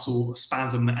some muscle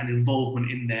spasm and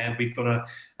involvement in there. We've got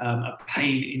a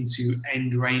pain into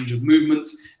end range of movement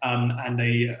and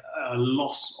a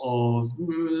loss of,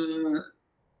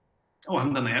 I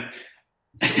haven't done that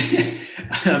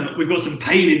yet. We've got some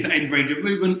pain into end range of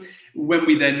movement. When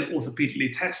we then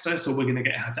orthopedically test her, so we're going to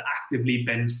get her to actively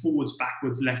bend forwards,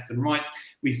 backwards, left and right,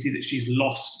 we see that she's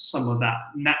lost some of that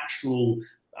natural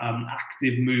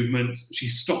active movement. She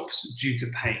stops due to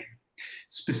pain.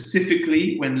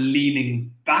 Specifically, when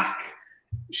leaning back,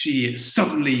 she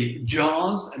suddenly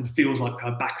jars and feels like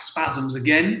her back spasms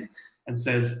again and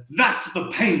says, "That's the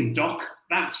pain, doc.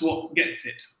 That's what gets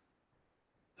it."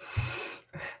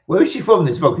 Where is she from,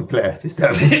 this rugby player? Just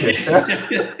out of interest.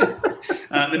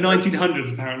 The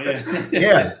 1900s, apparently.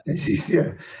 Yeah.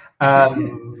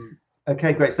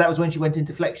 Okay, great. So that was when she went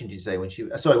into flexion, did you say? When she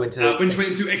went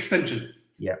into extension.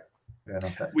 Yeah. Fair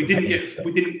enough. We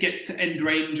didn't get to end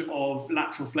range of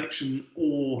lateral flexion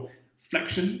or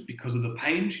flexion because of the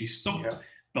pain. She stopped, yeah.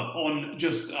 But on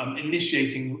just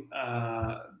initiating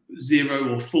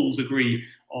 0 or full degree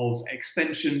of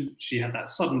extension, she had that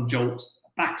sudden jolt,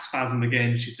 back spasm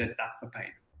again. She said, "That's the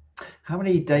pain." How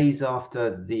many days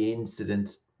after the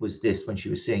incident was this when she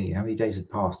was seeing you? How many days had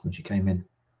passed when she came in?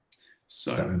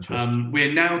 So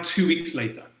we're now 2 weeks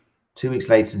later. 2 weeks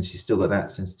later, and she's still got that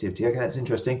sensitivity. Okay, that's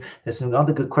interesting. There's some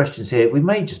other good questions here. We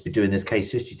may just be doing this case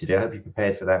history today. I hope you're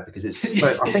prepared for that, because it's.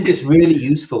 Yes. I think it's really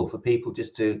useful for people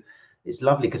just to. It's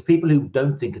lovely because people who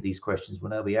don't think of these questions will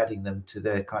now be adding them to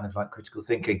their kind of like critical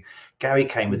thinking. Gary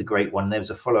came with a great one. There was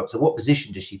a follow-up. So, what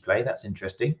position does she play? That's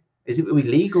interesting. Is it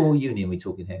league or union? We're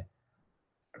talking here.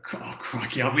 Oh,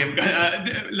 crikey!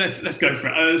 Let's go for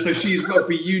it. So she's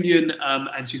rugby union,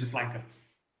 and she's a flanker.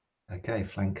 Okay,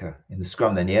 flanker in the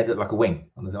scrum then, yeah, like a wing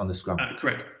on the scrum.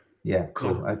 Correct. Yeah,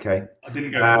 cool. Okay. I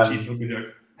didn't go for the cheap rugby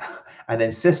joke. And then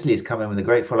Cecily has come in with a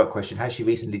great follow-up question. Has she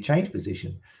recently changed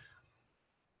position?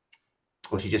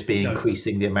 Or should she just be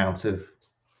increasing the amount of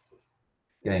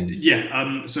games?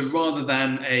 Yeah. So rather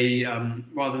than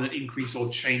an increase or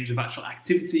change of actual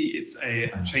activity, it's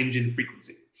a change in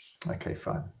frequency. Okay,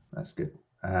 fine. That's good.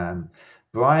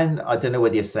 Brian, I don't know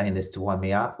whether you're saying this to wind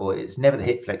me up, or it's never the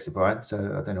hip flexor, Brian. So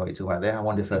I don't know what you're talking about there. I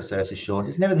wonder if her search is short.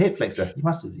 It's never the hip flexor. You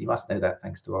must know that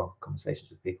thanks to our conversations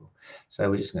with people. So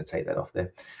we're just going to take that off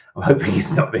there. I'm hoping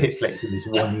it's not the hip flexor in this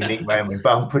one unique moment,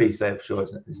 but I'm pretty sure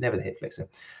it's never the hip flexor.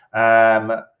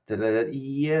 Yeah,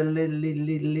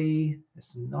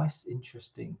 it's nice,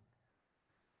 interesting.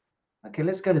 Okay,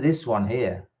 let's go to this one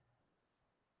here.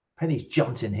 Penny's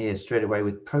jumped in here straight away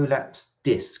with prolapse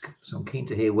disc. So I'm keen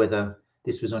to hear whether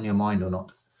this was on your mind or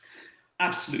not.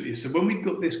 Absolutely. So when we've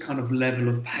got this kind of level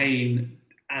of pain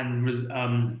and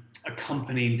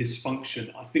accompanying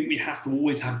dysfunction, I think we have to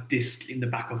always have disc in the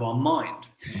back of our mind.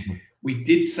 Mm-hmm. We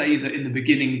did say that in the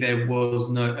beginning there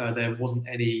wasn't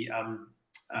any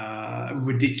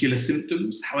ridiculous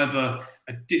symptoms. However,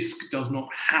 a disc does not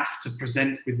have to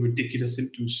present with ridiculous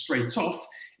symptoms straight off.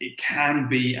 It can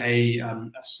be a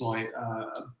slight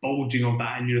bulging of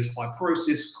that annulus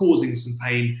fibrosis, causing some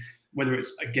pain, whether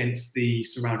it's against the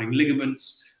surrounding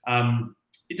ligaments.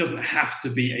 It doesn't have to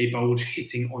be a bulge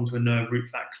hitting onto a nerve root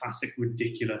for that classic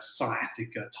ridiculous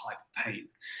sciatica type pain.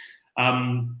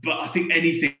 But I think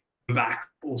anything back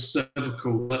or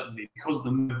cervical, certainly, because of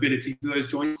the mobility to those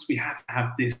joints, we have to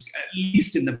have disc at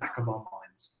least in the back of our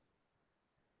minds.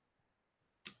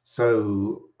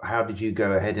 So how did you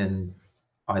go ahead and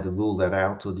either rule that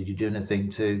out, or did you do anything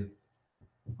to,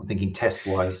 I'm thinking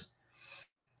test-wise?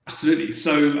 Absolutely.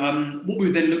 So what we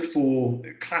would then look for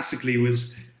classically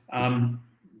was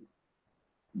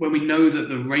when we know that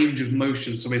the range of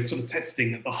motion, so we're sort of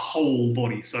testing the whole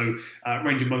body. So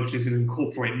range of motion is going to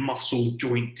incorporate muscle,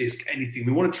 joint, disc, anything.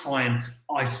 We want to try and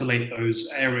isolate those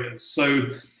areas. So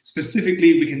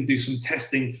specifically, we can do some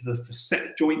testing for the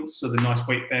facet joints, so the nice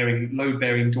weight-bearing,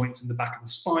 load-bearing joints in the back of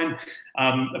the spine.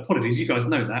 Apologies, you guys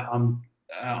know that.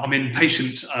 I'm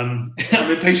impatient. I'm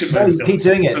impatient. No, you keep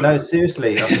doing it. So, no,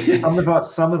 seriously.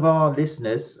 Some of our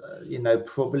listeners, you know,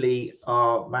 probably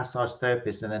are massage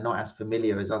therapists, and they're not as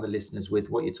familiar as other listeners with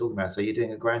what you're talking about. So you're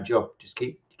doing a grand job. Just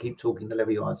keep talking the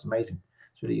level you are. It's amazing.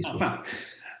 It's really useful.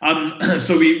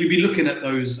 So we'd be looking at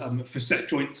those facet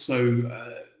joints. So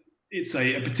it's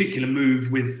a particular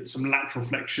move with some lateral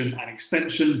flexion and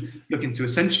extension, looking to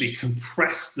essentially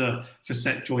compress the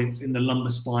facet joints in the lumbar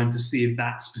spine to see if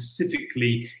that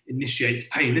specifically initiates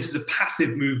pain. This is a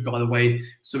passive move, by the way,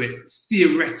 so it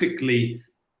theoretically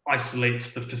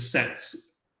isolates the facets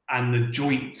and the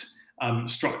joint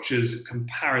structures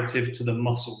comparative to the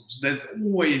muscles. There's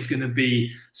always going to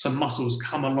be some muscles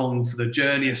come along for the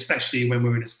journey, especially when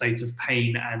we're in a state of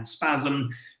pain and spasm,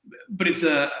 but it's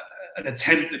an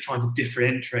attempt at trying to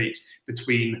differentiate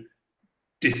between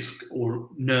disc or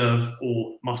nerve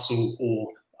or muscle or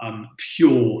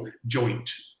pure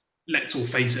joint. Let's all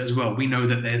face it as well. We know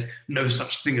that there's no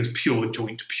such thing as pure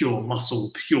joint, pure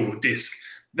muscle, pure disc.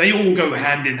 They all go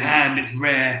hand in hand. It's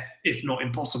rare, if not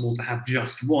impossible, to have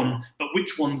just one, but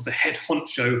which one's the head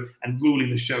honcho and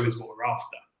ruling the show is what we're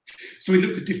after. So we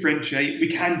look to differentiate. We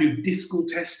can do discal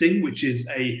testing, which is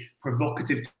a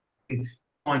provocative testing,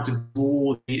 trying to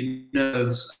draw the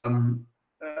nerves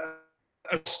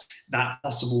that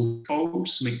possible bulge,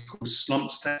 something called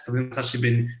slumps test. I think that's actually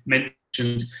been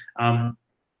mentioned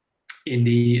in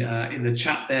the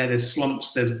chat there. There's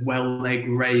slumps, there's well leg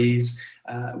raise,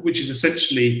 which is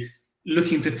essentially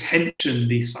looking to tension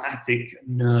the sciatic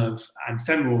nerve and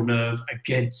femoral nerve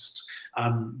against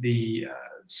the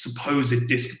supposed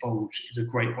disc bulge is a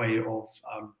great way of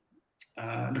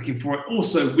looking for it.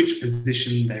 Also, which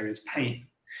position there is pain.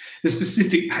 The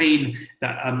specific pain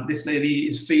that this lady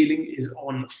is feeling is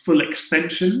on full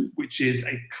extension, which is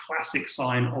a classic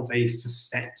sign of a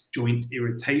facet joint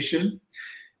irritation.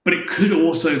 But it could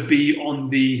also be on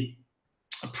the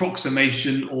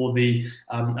approximation or the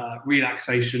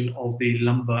relaxation of the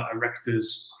lumbar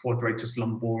erectors, quadratus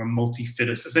lumborum,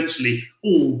 multifidus, essentially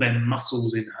all them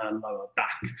muscles in her lower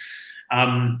back.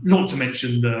 Not to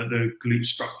mention the glute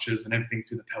structures and everything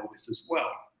through the pelvis as well.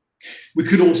 We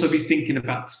could also be thinking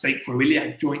about the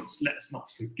sacroiliac joints. Let's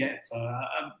not forget,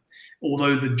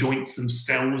 although the joints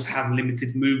themselves have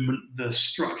limited movement, the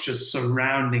structures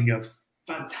surrounding are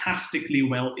fantastically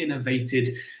well innovated,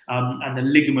 and the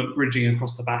ligament bridging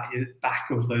across the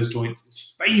back of those joints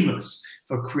is famous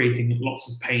for creating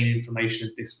lots of pain, inflammation,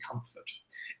 and discomfort.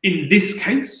 In this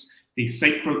case, the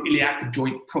sacroiliac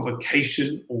joint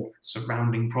provocation or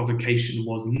surrounding provocation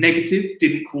was negative,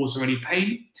 didn't cause her any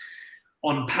pain.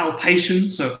 On palpation,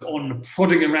 so on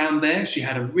prodding around there, she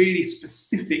had a really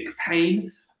specific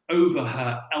pain over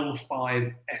her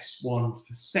L5-S1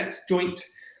 facet joint,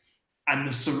 and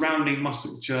the surrounding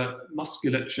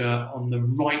musculature on the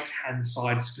right-hand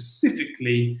side,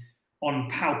 specifically on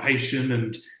palpation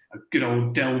and a good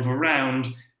old delve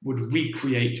around, would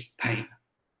recreate pain.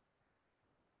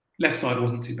 Left side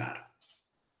wasn't too bad.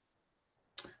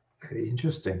 Very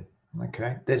interesting.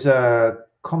 Okay, there's a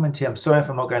comment here. I'm sorry if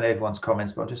I'm not going to everyone's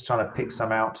comments, but I'm just trying to pick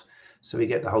some out so we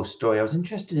get the whole story. I was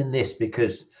interested in this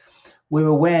because we're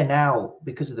aware now,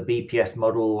 because of the BPS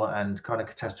model and kind of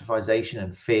catastrophization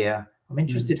and fear. I'm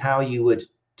interested how you would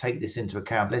take this into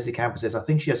account. Leslie Campbell says, I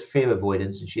think she has fear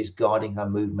avoidance and she's guarding her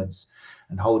movements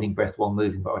and holding breath while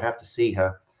moving, but I would have to see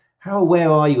her. How aware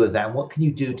are you of that? And what can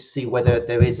you do to see whether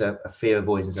there is a fear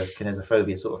avoidance, a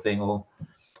kinesophobia sort of thing, or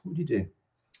what do you do?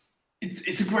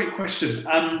 It's a great question.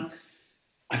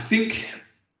 I think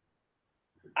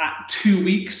at 2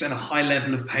 weeks and a high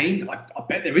level of pain, I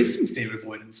bet there is some fear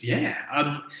avoidance.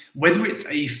 Yeah. Whether it's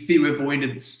a fear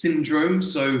avoidance syndrome,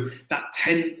 so that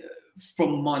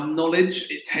from my knowledge,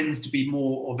 it tends to be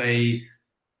more of a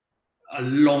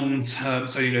long term.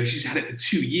 So, you know, if she's had it for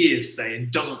 2 years, say,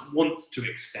 and doesn't want to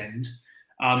extend,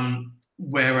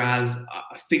 whereas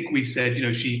I think we've said, you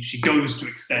know, she goes to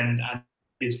extend and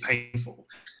is painful.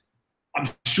 I'm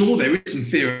sure there is some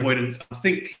fear avoidance. I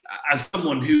think as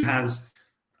someone who has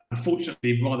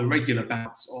unfortunately rather regular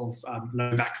bouts of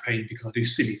low back pain because I do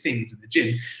silly things in the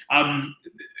gym,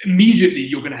 immediately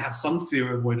you're going to have some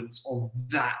fear avoidance of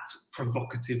that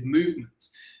provocative movement.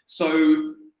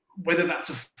 So whether that's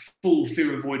a full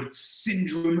fear avoidance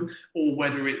syndrome or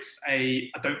whether it's a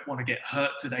I don't want to get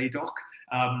hurt today, doc,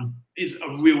 is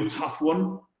a real tough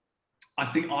one. I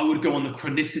think I would go on the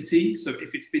chronicity. So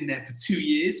if it's been there for 2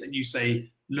 years and you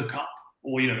say, look up,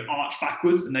 or, arch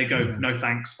backwards, and they go, no,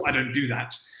 thanks, I don't do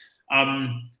that.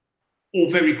 Or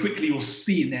very quickly you'll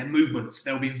see in their movements,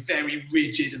 they'll be very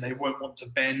rigid and they won't want to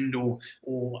bend or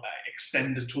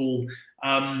extend at all.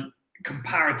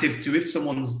 Comparative to if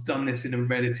someone's done this in a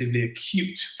relatively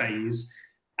acute phase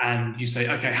and you say,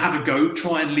 okay, have a go,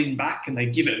 try and lean back, and they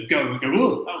give it a go and go,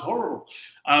 oh, that was horrible.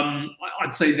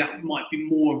 I'd say that might be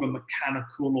more of a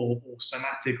mechanical or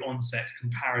somatic onset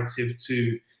comparative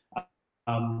to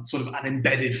sort of an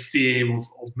embedded fear of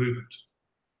movement.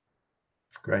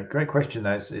 Great question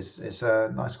though. It's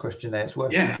a nice question there. It's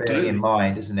worth bearing totally in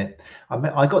mind, isn't it?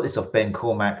 I got this off Ben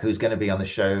Cormack, who's going to be on the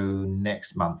show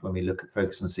next month when we look at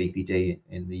focus on CPD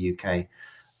in the UK.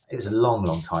 It was a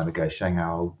long time ago, showing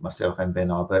how old myself and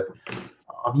Ben are, but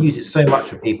I've used it so much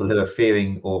for people who are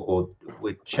fearing or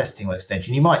with chesting or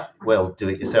extension. You might well do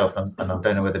it yourself, and I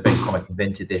don't know whether Ben Cormack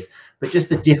invented this, but just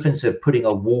the difference of putting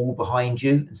a wall behind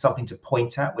you and something to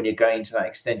point at when you're going to that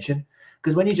extension.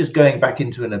 Because when you're just going back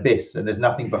into an abyss and there's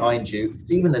nothing behind you,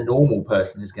 even the normal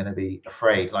person is going to be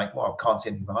afraid, like, well, I can't see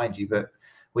anything behind you. But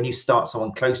when you start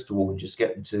someone close to the wall and just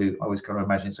get them to, I always kind of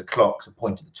imagine it's a clock, so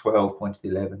point to the 12, point to the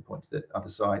 11, point to the other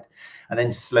side, and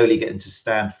then slowly get them to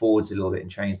stand forwards a little bit and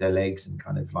change their legs and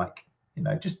kind of like,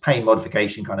 just pain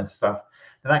modification kind of stuff.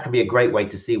 And that can be a great way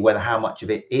to see whether how much of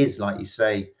it is, like you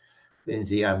say,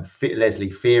 Lindsay,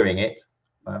 Leslie, fearing it,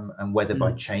 and whether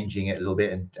by changing it a little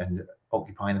bit and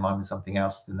occupying the mind with something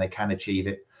else, then they can achieve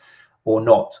it or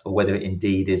not, or whether it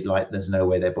indeed is like there's no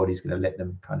way their body's going to let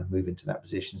them kind of move into that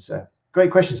position. So great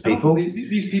questions, people.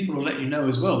 These people will let you know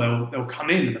as well. They'll come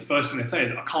in and the first thing they say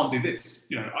is, I can't do this.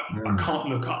 I can't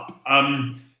look up.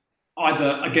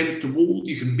 Either against a wall,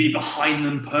 you can be behind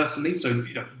them personally. So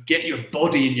get your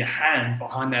body in your hand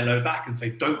behind their low back and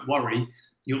say, don't worry,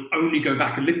 you'll only go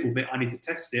back a little bit. I need to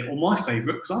test it. Or my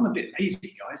favorite, because I'm a bit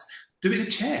lazy, guys, do it in a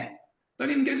chair. Don't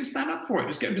even get to stand up for it.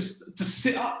 Just get them to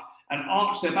sit up and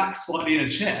arch their back slightly in a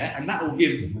chair, and that will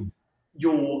give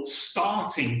your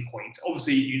starting point.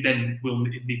 Obviously, you then will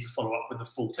need to follow up with a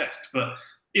full test. But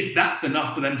if that's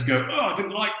enough for them to go, oh, I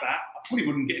didn't like that, I probably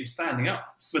wouldn't get him standing up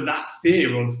for that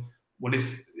fear of, well,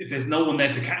 if there's no one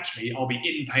there to catch me, I'll be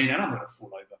in pain and I'm going to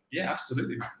fall over. Yeah,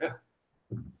 absolutely. Yeah.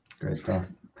 Great stuff.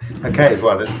 Okay,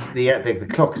 well, the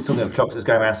clock is talking of clocks is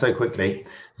going around so quickly.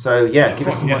 So yeah, give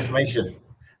us some more information.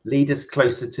 Lead us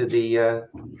closer to the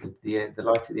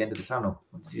light at the end of the tunnel.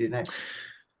 What do you do next?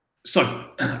 So,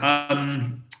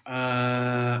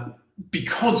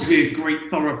 because we're great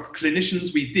thorough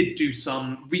clinicians, we did do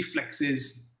some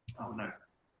reflexes. Oh no.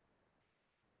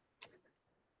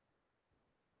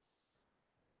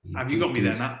 Have you got me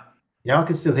there, Matt? Yeah, I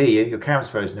can still hear you. Your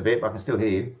camera's frozen a bit, but I can still hear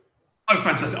you. Oh,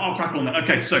 fantastic. I'll crack on that.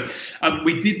 Okay, so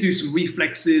we did do some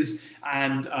reflexes,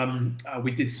 and we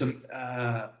did some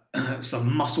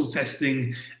muscle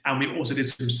testing, and we also did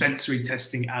some sensory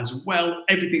testing as well.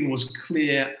 Everything was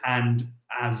clear and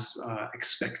as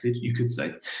expected, you could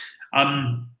say.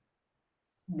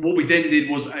 What we then did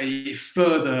was a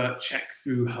further check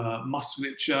through her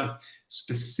musculature,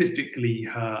 specifically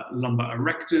her lumbar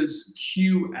erectors.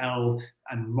 Q, L,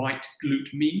 and right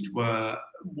glute med were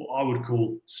what I would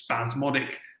call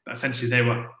spasmodic, but essentially they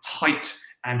were tight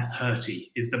and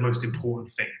hurty is the most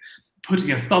important thing.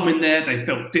 Putting a thumb in there, they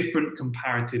felt different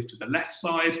comparative to the left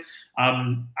side,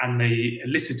 and they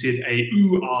elicited a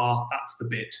ooh, ah, that's the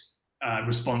bit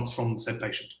response from said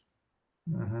patient.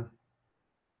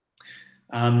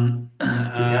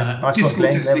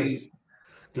 Discal testing.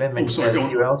 Glenn mentioned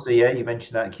QL, so yeah, you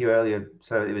mentioned that QL.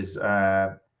 So it was,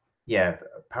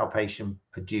 palpation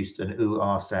produced an ooh,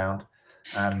 ah sound,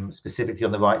 specifically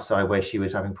on the right side where she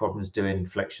was having problems doing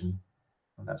flexion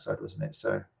on that side, wasn't it?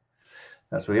 So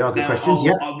that's where we are. Good questions.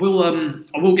 Yeah, I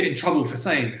will get in trouble for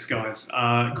saying this, guys,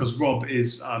 because Rob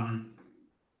is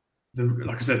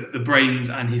like I said, the brains,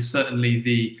 and he's certainly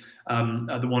the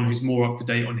one who's more up to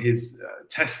date on his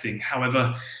testing.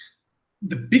 However,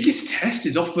 the biggest test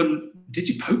is often, did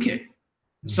you poke it?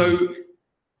 So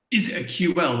is it a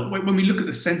QL? When we look at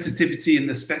the sensitivity and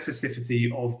the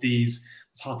specificity of these,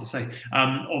 it's hard to say,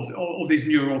 of these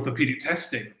neuroorthopedic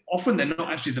testing, often they're not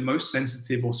actually the most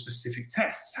sensitive or specific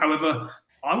tests. However,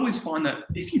 I always find that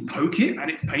if you poke it and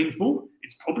it's painful,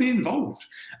 it's probably involved.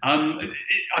 I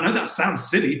know that sounds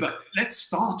silly, but let's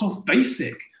start off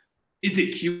basic. Is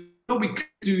it Q? Well, we could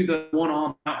do the one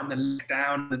arm out and the leg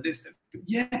down and this.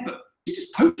 Yeah, but you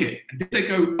just poke it, and they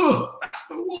go, oh, that's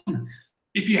the one.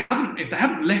 If they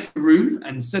haven't left the room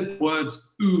and said the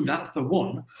words, ooh, that's the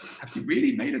one, have you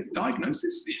really made a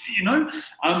diagnosis? You know,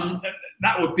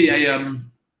 that would be a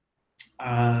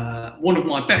one of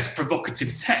my best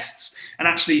provocative tests. And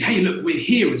actually, hey, look, we're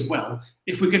here as well.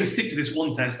 If we're going to stick to this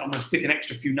one test, I'm going to stick an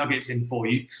extra few nuggets in for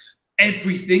you.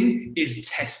 Everything is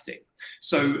testing.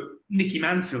 So Nikki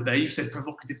Mansfield there, you said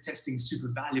provocative testing is super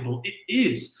valuable. It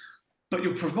is. But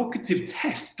your provocative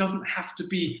test doesn't have to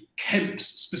be Kemp's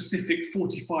specific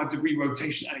 45-degree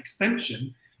rotation and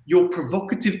extension. Your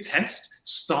provocative test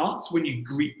starts when you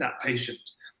greet that patient.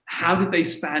 How did they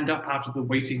stand up out of the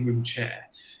waiting room chair?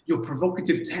 Your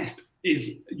provocative test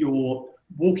is your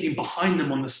walking behind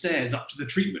them on the stairs up to the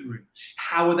treatment room.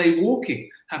 How are they walking?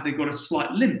 Have they got a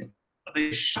slight limp? Are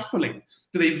they shuffling?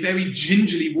 Do they very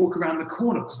gingerly walk around the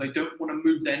corner because they don't want to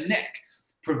move their neck?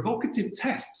 Provocative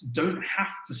tests don't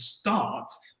have to start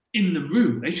in the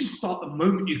room. They should start the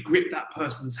moment you grip that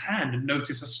person's hand and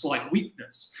notice a slight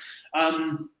weakness.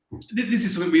 This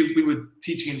is something we were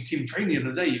teaching in team training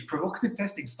the other day. Provocative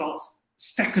testing starts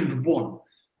second one.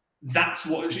 That's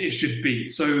what it should be.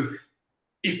 So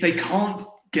if they can't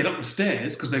get up the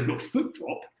stairs because they've got foot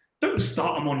drop, don't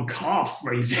start them on calf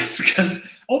raises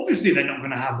because obviously they're not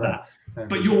going to have that.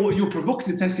 But your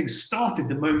provocative testing started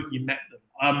the moment you met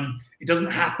them. It doesn't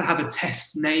have to have a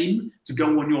test name to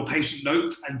go on your patient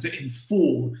notes and to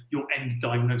inform your end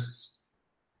diagnosis.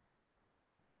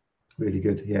 Really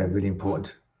good. Yeah, really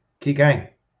important. Keep going.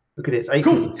 Look at it. It's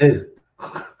 8:52.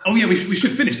 Cool. Oh yeah, we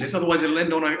should finish this, otherwise it'll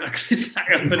end on a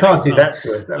cliffhanger. You can't do that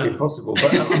to us. That would be impossible.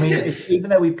 But I mean, even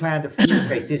though we planned a few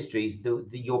case histories,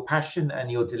 your passion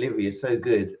and your delivery is so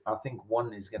good. I think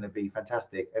one is going to be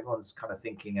fantastic. Everyone's kind of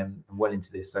thinking and well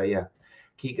into this. So yeah,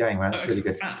 keep going, man. It's really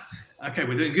good. Okay,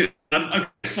 we're doing good. Okay,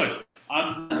 so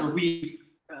we've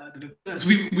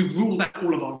ruled out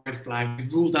all of our red flags.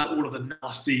 We've ruled out all of the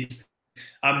nasties.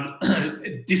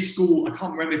 Discal, I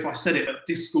can't remember if I said it, but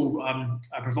discal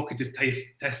provocative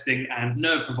testing and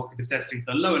nerve provocative testing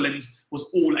for the lower limbs was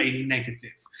all a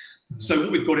negative. So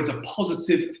what we've got is a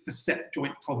positive facet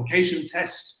joint provocation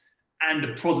test and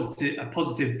a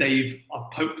positive Dave, I've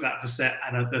poked that facet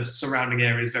and the surrounding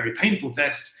area is very painful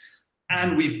test.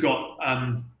 And we've got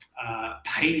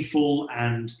painful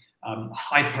and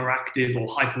hyperactive or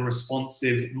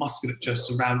hyperresponsive musculature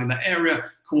surrounding that area,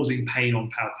 causing pain on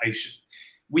palpation.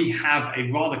 We have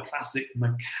a rather classic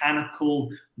mechanical,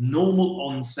 normal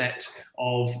onset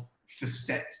of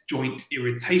facet joint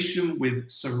irritation with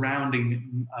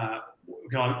surrounding, we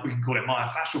can call it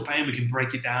myofascial pain. We can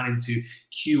break it down into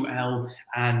QL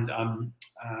and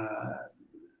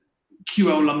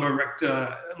QL lumbar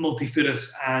erector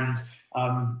multifidus and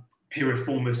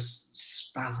piriformis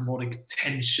spasmodic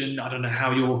tension. I don't know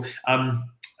how your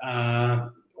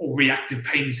or reactive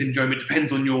pain syndrome. It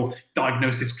depends on your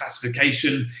diagnosis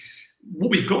classification.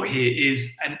 What we've got here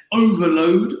is an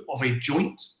overload of a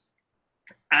joint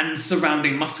and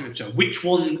surrounding musculature. Which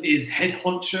one is head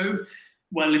honcho?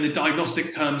 Well, in the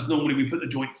diagnostic terms, normally we put the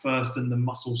joint first and the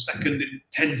muscle second. It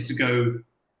tends to go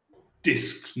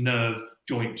disc, nerve,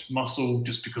 joint, muscle,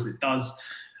 just because it does.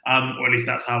 Or at least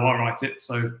that's how I write it.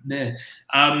 So, yeah.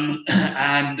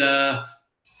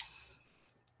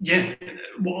 Yeah,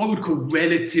 what I would call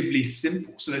relatively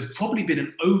simple. So there's probably been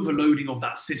an overloading of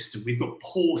that system. We've got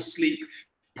poor sleep,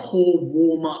 poor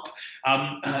warm-up,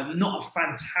 not a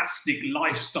fantastic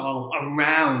lifestyle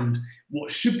around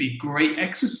what should be great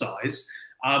exercise.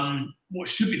 What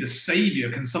should be the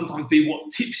savior can sometimes be what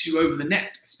tips you over the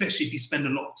net, especially if you spend a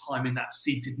lot of time in that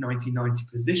seated 90-90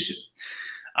 position.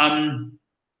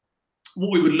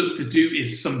 What we would look to do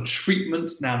is some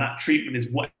treatment. Now that treatment is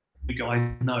what you guys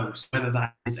know, so whether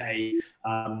that is a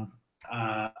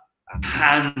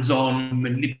hands-on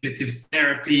manipulative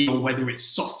therapy or whether it's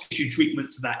soft tissue treatment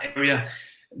to that area,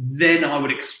 then I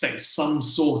would expect some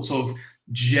sort of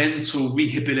gentle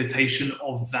rehabilitation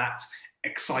of that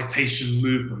excitation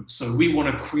movement. So we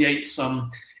want to create some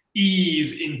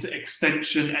ease into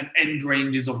extension and end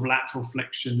ranges of lateral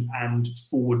flexion and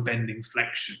forward bending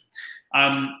flexion.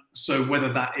 So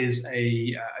whether that is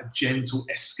a gentle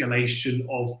escalation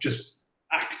of just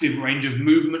active range of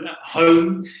movement at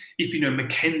home, if you know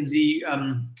McKenzie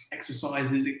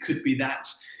exercises, it could be that.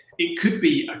 It could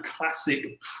be a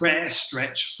classic prayer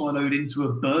stretch followed into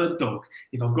a bird dog.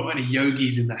 If I've got any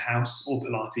yogis in the house, or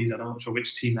Pilates, I'm not sure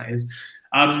which team that is.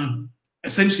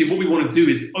 Essentially, what we want to do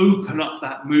is open up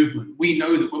that movement. We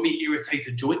know that when we irritate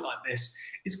a joint like this,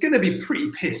 it's going to be pretty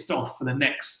pissed off for the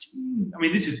next, I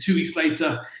mean, this is 2 weeks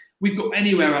later. we've got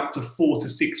anywhere up to 4 to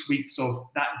 6 weeks of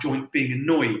that joint being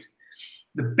annoyed.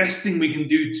 The best thing we can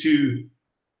do to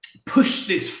push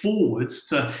this forwards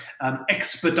to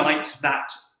expedite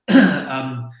that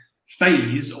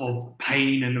phase of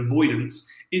pain and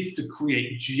avoidance is to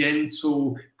create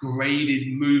gentle, graded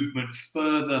movement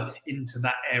further into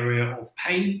that area of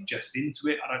pain, just into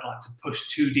it. I don't like to push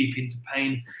too deep into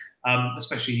pain,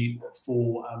 especially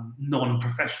for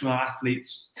non-professional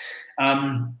athletes.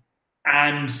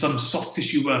 And some soft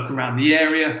tissue work around the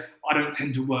area. I don't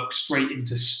tend to work straight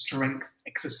into strength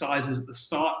exercises at the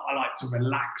start. I like to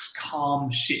relax,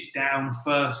 calm shit down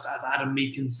first, as Adam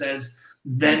Meakin says,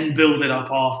 then build it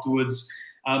up afterwards.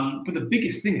 But the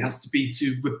biggest thing has to be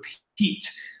to repeat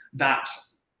that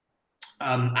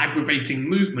aggravating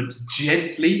movement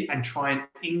gently and try and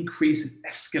increase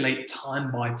and escalate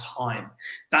time by time.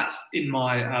 That's, in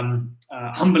my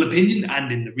humble opinion,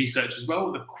 and in the research as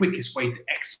well, the quickest way to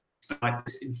expedite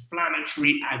this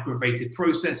inflammatory, aggravated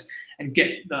process and get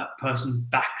that person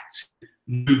back to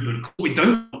movement. What we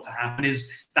don't want to happen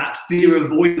is that fear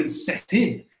avoidance set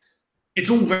in. It's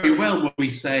all very well when we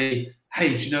say,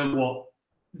 hey, do you know what?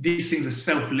 These things are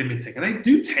self-limiting, and they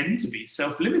do tend to be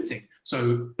self-limiting.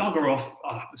 So bugger off,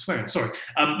 swearing, sorry,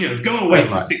 go away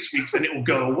for 6 weeks and it will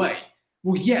go away.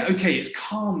 Well, yeah, okay, it's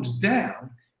calmed down.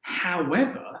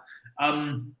 However,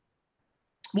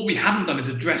 what we haven't done is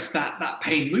address that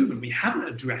pain movement. We haven't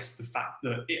addressed the fact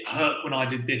that it hurt when I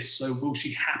did this, so will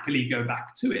she happily go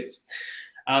back to it?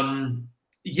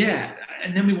 Yeah,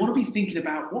 and then we want to be thinking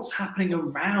about what's happening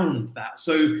around that.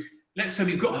 So let's say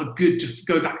we've got her good to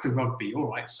go back to rugby. All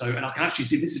right. So, and I can actually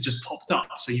see this has just popped up.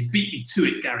 So you beat me to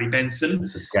it, Gary Benson.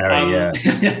 This is Gary, yeah.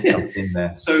 In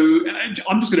there. So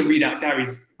I'm just going to read out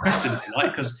Gary's question, if you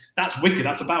like, because that's wicked.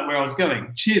 That's about where I was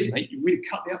going. Cheers, mate. You really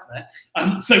cut me up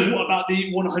there. So what about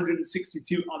the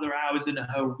 162 other hours in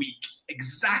her week?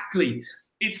 Exactly.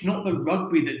 It's not the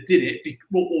rugby that did it,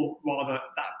 or rather,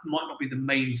 that might not be the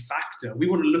main factor. We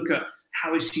want to look at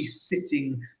how is she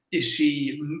sitting. Is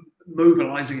she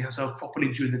mobilizing herself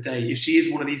properly during the day? If she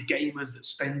is one of these gamers that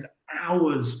spends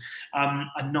hours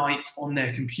a night on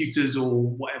their computers or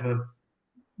whatever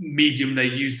medium they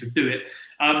use to do it,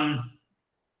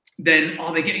 then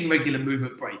are they getting regular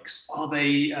movement breaks? Are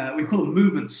they, we call them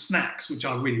movement snacks, which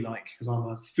I really like because I'm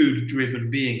a food-driven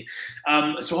being.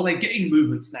 So are they getting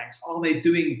movement snacks? Are they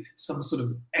doing some sort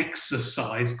of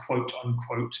exercise, quote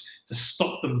unquote, to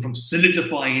stop them from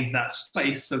solidifying into that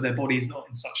space so their body's not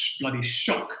in such bloody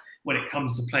shock when it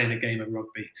comes to playing a game of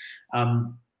rugby?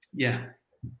 Yeah.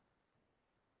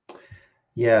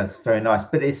 Yeah, it's very nice.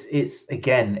 But it's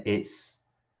again,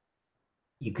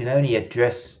 you can only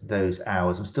address those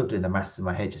hours. I'm still doing the maths in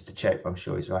my head just to check, but I'm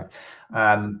sure he's right.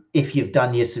 If you've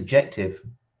done your subjective,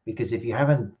 because if you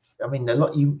haven't, I mean,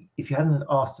 if you hadn't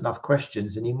asked enough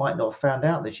questions, then you might not have found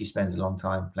out that she spends a long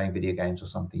time playing video games or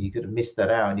something. You could have missed that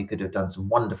out, and you could have done some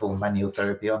wonderful manual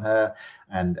therapy on her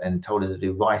and told her to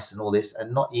do rice and all this,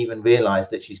 and not even realized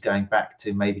that she's going back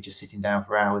to maybe just sitting down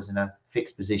for hours in a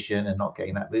fixed position and not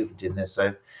getting that movement in there.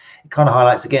 So it kind of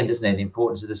highlights again, doesn't it, the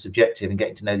importance of the subjective and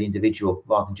getting to know the individual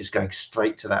rather than just going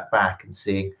straight to that back and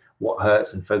seeing what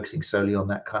hurts and focusing solely on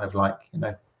that kind of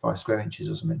 5 square inches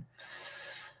or something.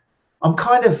 I'm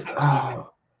kind of,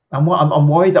 I'm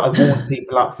worried that I warned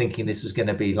people up thinking this was going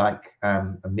to be like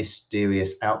a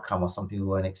mysterious outcome or something we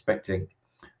weren't expecting.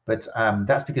 But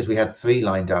that's because we had 3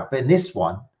 lined up. But in this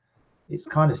one, it's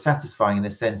kind of satisfying in the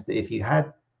sense that if you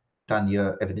had done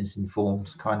your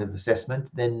evidence-informed kind of assessment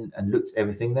and looked at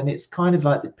everything, then it's kind of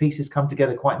like the pieces come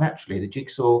together quite naturally. The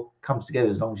jigsaw comes together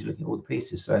as long as you're looking at all the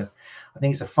pieces. So I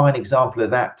think it's a fine example of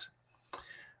that.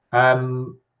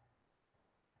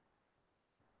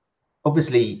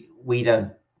 Obviously, we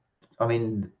don't, I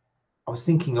mean, I was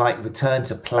thinking like return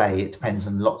to play, it depends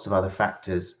on lots of other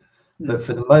factors. But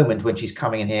for the moment, when she's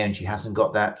coming in here and she hasn't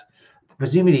got that,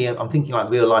 presumably, I'm thinking like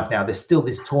real life now, there's still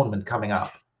this tournament coming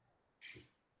up.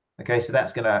 Okay, so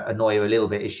that's going to annoy her a little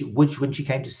bit. When she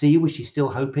came to see you, was she still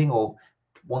hoping or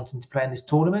wanting to play in this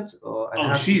tournament? Or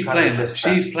she's playing.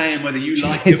 She's playing whether you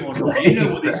like it or not. You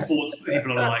know what these sports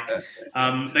people are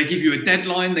like. They give you a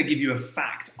deadline. They give you a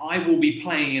fact. I will be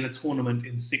playing in a tournament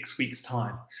in 6 weeks'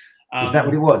 time. Is that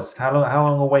what it was? How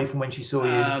long away from when she saw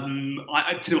you?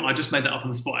 I tell you what, I just made that up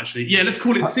on the spot, actually. Yeah, let's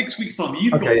call it 6 weeks' time.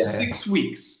 You've got 6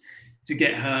 weeks to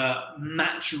get her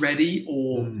match ready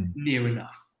or near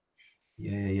enough.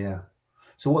 Yeah.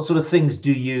 So what sort of things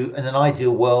do you, in an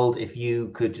ideal world, if you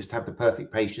could just have the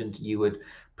perfect patient, you would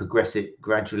progress it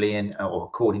gradually or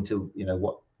according to,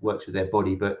 what works with their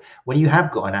body. But when you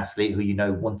have got an athlete who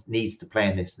needs to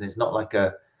play in this, and it's not like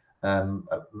a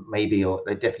maybe, or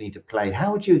they definitely need to play,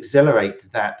 how would you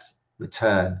accelerate that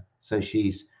return so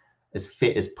she's as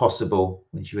fit as possible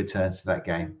when she returns to that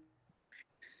game?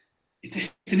 It's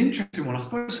an interesting one. I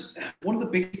suppose one of the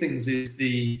big things is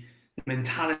the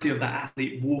mentality of that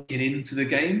athlete walking into the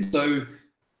game. So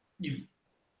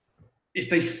if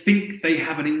they think they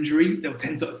have an injury, they'll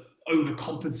tend to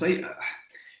overcompensate.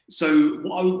 So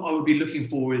what I would be looking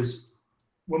for is,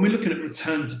 when we're looking at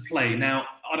return to play, now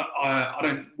I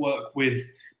don't work with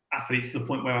athletes to the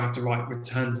point where I have to write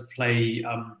return to play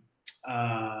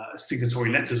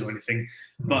signatory letters or anything,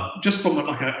 but just from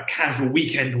like a casual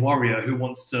weekend warrior who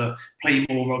wants to play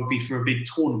more rugby for a big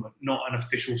tournament, not an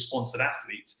official sponsored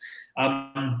athlete.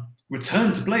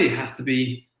 Return to play has to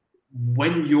be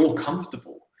when you're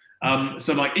comfortable.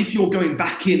 So like if you're going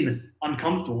back in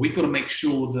uncomfortable, we've got to make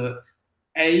sure that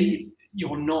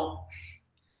you're not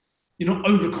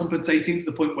overcompensating to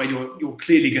the point where you're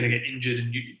clearly going to get injured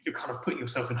and you're kind of putting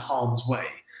yourself in harm's way.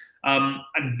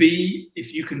 And B,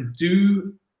 if you can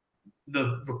do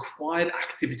the required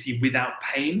activity without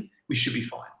pain, we should be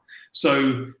fine.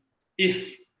 So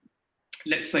if,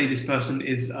 let's say this person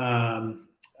is,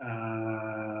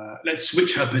 let's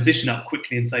switch her position up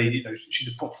quickly and say, you know, she's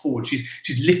a prop forward.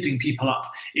 She's lifting people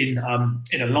up in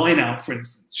a line out, for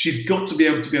instance. She's got to be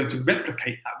able to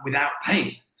replicate that without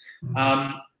pain,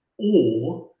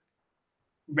 or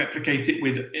replicate it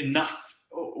with enough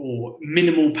or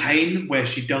minimal pain where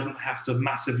she doesn't have to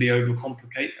massively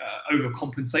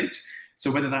overcompensate.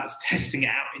 So whether that's testing it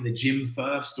out in the gym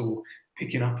first or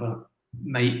picking up a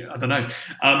mate, I don't know.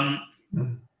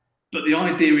 But the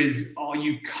idea is, are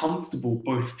you comfortable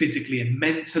both physically and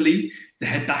mentally to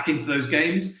head back into those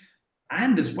games?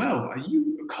 And as well, are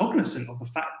you cognizant of the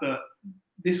fact that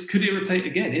this could irritate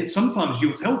again? Sometimes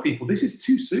you'll tell people, this is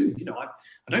too soon. You know, I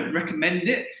don't recommend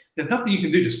it. There's nothing you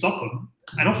can do to stop them.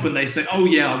 And often they say, oh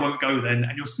yeah, I won't go then.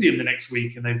 And you'll see them the next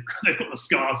week and they've got the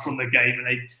scars from the game and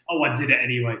I did it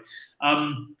anyway.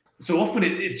 So often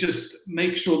it's just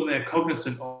make sure that they're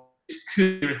cognizant of this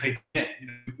could irritate again. You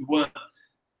know, we weren't,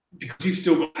 because you've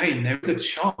still got pain, there is a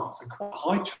chance, a quite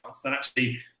high chance, that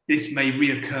actually this may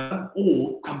reoccur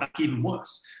or come back even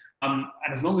worse. And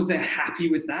as long as they're happy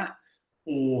with that,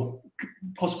 or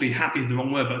possibly happy is the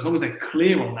wrong word, but as long as they're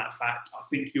clear on that fact, I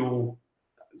think you're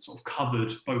sort of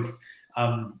covered both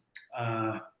from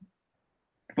a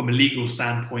legal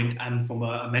standpoint and from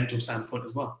a mental standpoint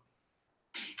as well.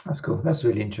 That's cool. That's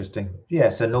really interesting. Yeah.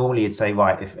 So normally you'd say,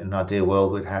 right, if in an ideal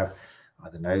world we'd have, I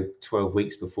don't know, 12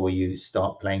 weeks before you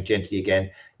start playing gently again,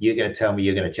 you're going to tell me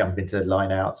you're going to jump into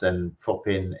line outs and prop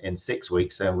in 6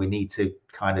 weeks. So we need to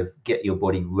kind of get your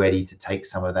body ready to take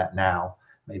some of that now,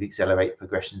 maybe accelerate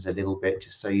progressions a little bit,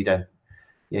 just so you don't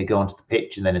go onto the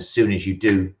pitch. And then as soon as you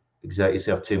do exert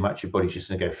yourself too much, your body's just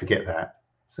going to go, forget that.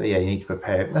 So yeah, you need to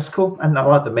prepare. That's cool. And I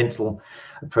like the mental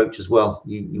approach as well.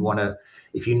 You want to,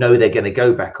 if you know they're going to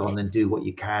go back on, then do what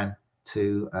you can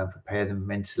to prepare them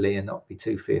mentally and not be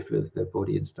too fearful of their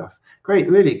body and stuff. Great,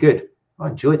 really good. I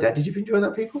enjoyed that. Did you enjoy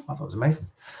that, people? I thought it was amazing.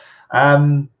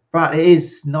 But it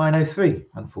is 9:03,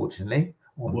 unfortunately.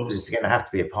 There's going to have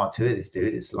to be a part 2 of this,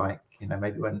 dude. It's like, you know,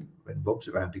 maybe when Bob's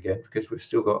around again, because we've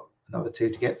still got another 2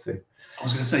 to get through. I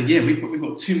was going to say, yeah, we've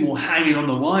got 2 more hanging on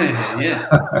the wire here. Yeah.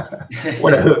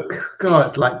 What a hook! God,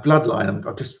 it's like Bloodline. I'm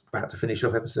just about to finish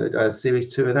off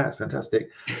series 2 of that. It's fantastic.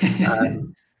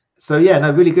 So yeah,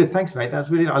 no, really good. Thanks, mate.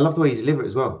 That's really, I love the way you deliver it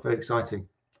as well. Very exciting.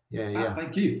 Yeah.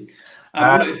 Thank you.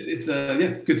 It's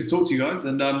good to talk to you guys.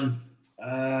 And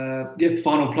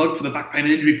final plug for the Back Pain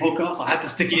and Injury podcast. I had to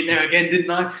stick it in there again,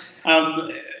 didn't I?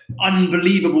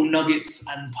 Unbelievable nuggets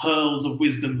and pearls of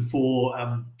wisdom for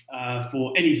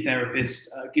any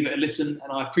therapist. Give it a listen,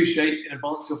 and I appreciate in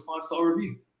advance your 5-star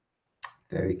review.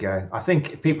 There we go. I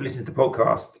think if people listen to the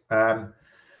podcast,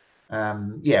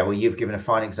 well, you've given a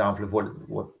fine example of what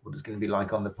it's going to be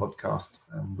like on the podcast,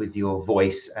 with your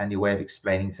voice and your way of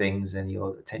explaining things and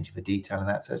your attention for detail and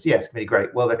that. So yeah, it's going to be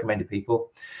great. Well recommended,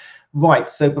 people. Right,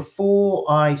 so before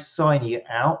I sign you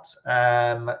out,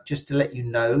 just to let you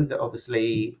know that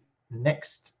obviously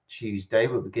next Tuesday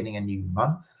we're beginning a new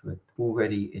month. We're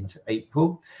already into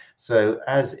April. So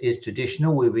as is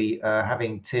traditional, we'll be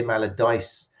having Tim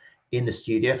Allardyce in the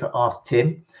studio for Ask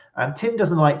Tim. Tim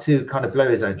doesn't like to kind of blow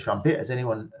his own trumpet, as any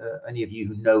of you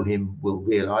who know him will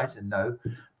realise and know.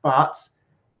 But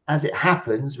as it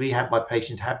happens, my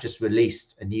patient have just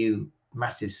released a new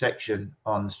massive section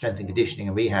on strength and conditioning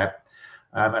and rehab,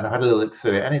 and I've had a little look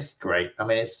through it, and it's great. I'm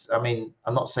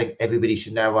not saying everybody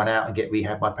should now run out and get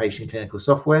Rehab My Patient clinical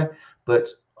software, but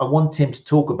I want Tim to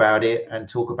talk about it and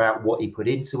talk about what he put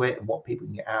into it and what people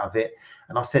can get out of it.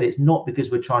 And I said it's not because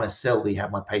we're trying to sell We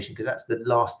Have My Patient, because that's the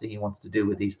last thing he wants to do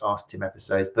with these Ask Tim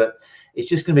episodes. But it's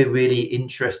just going to be a really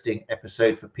interesting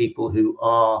episode for people who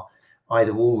are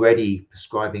either already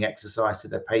prescribing exercise to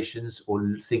their patients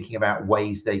or thinking about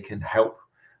ways they can help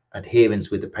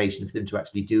adherence with the patient for them to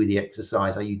actually do the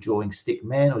exercise. Are you drawing stick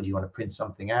men, or do you want to print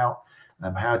something out?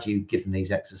 How do you give them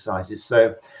these exercises?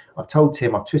 So I've told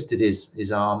Tim, I've twisted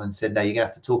his arm and said, no, you're gonna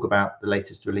have to talk about the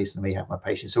latest release and We Have My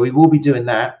Patient. So we will be doing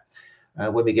that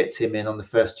when we get Tim in on the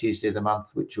first Tuesday of the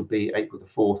month, which will be April the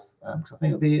 4th, because I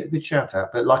think it'll be a good shout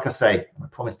out. But like I say, I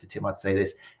promised to Tim I'd say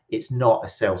this, it's not a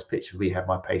sales pitch for We Have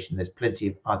My Patient. There's plenty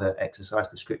of other exercise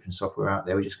prescription software out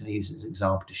there. We're just going to use it as an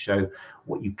example to show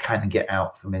what you can get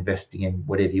out from investing in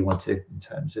whatever you want to in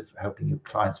terms of helping your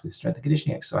clients with strength and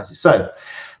conditioning exercises. So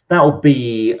that will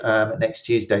be next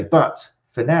Tuesday. But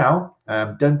for now,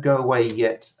 don't go away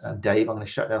yet, Dave. I'm going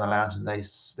to shut down the lounge and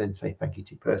then say thank you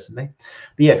to you personally.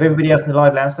 But yeah, for everybody else in the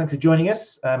live lounge, thanks for joining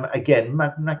us. Again,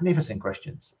 magnificent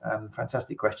questions,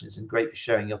 fantastic questions, and great for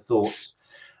sharing your thoughts.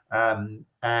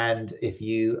 And if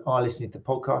you are listening to the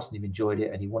podcast and you've enjoyed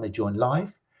it and you want to join live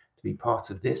to be part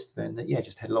of this, then yeah,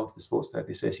 just head along to the Sports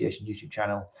Therapy Association YouTube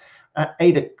channel at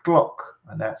 8 o'clock,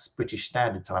 and that's British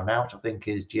Standard Time now, which I think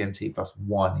is GMT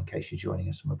 +1 in case you're joining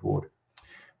us from abroad.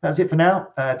 That's it for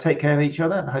now. Take care of each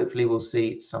other, and hopefully we'll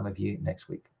see some of you next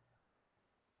week.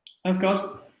 Thanks, guys.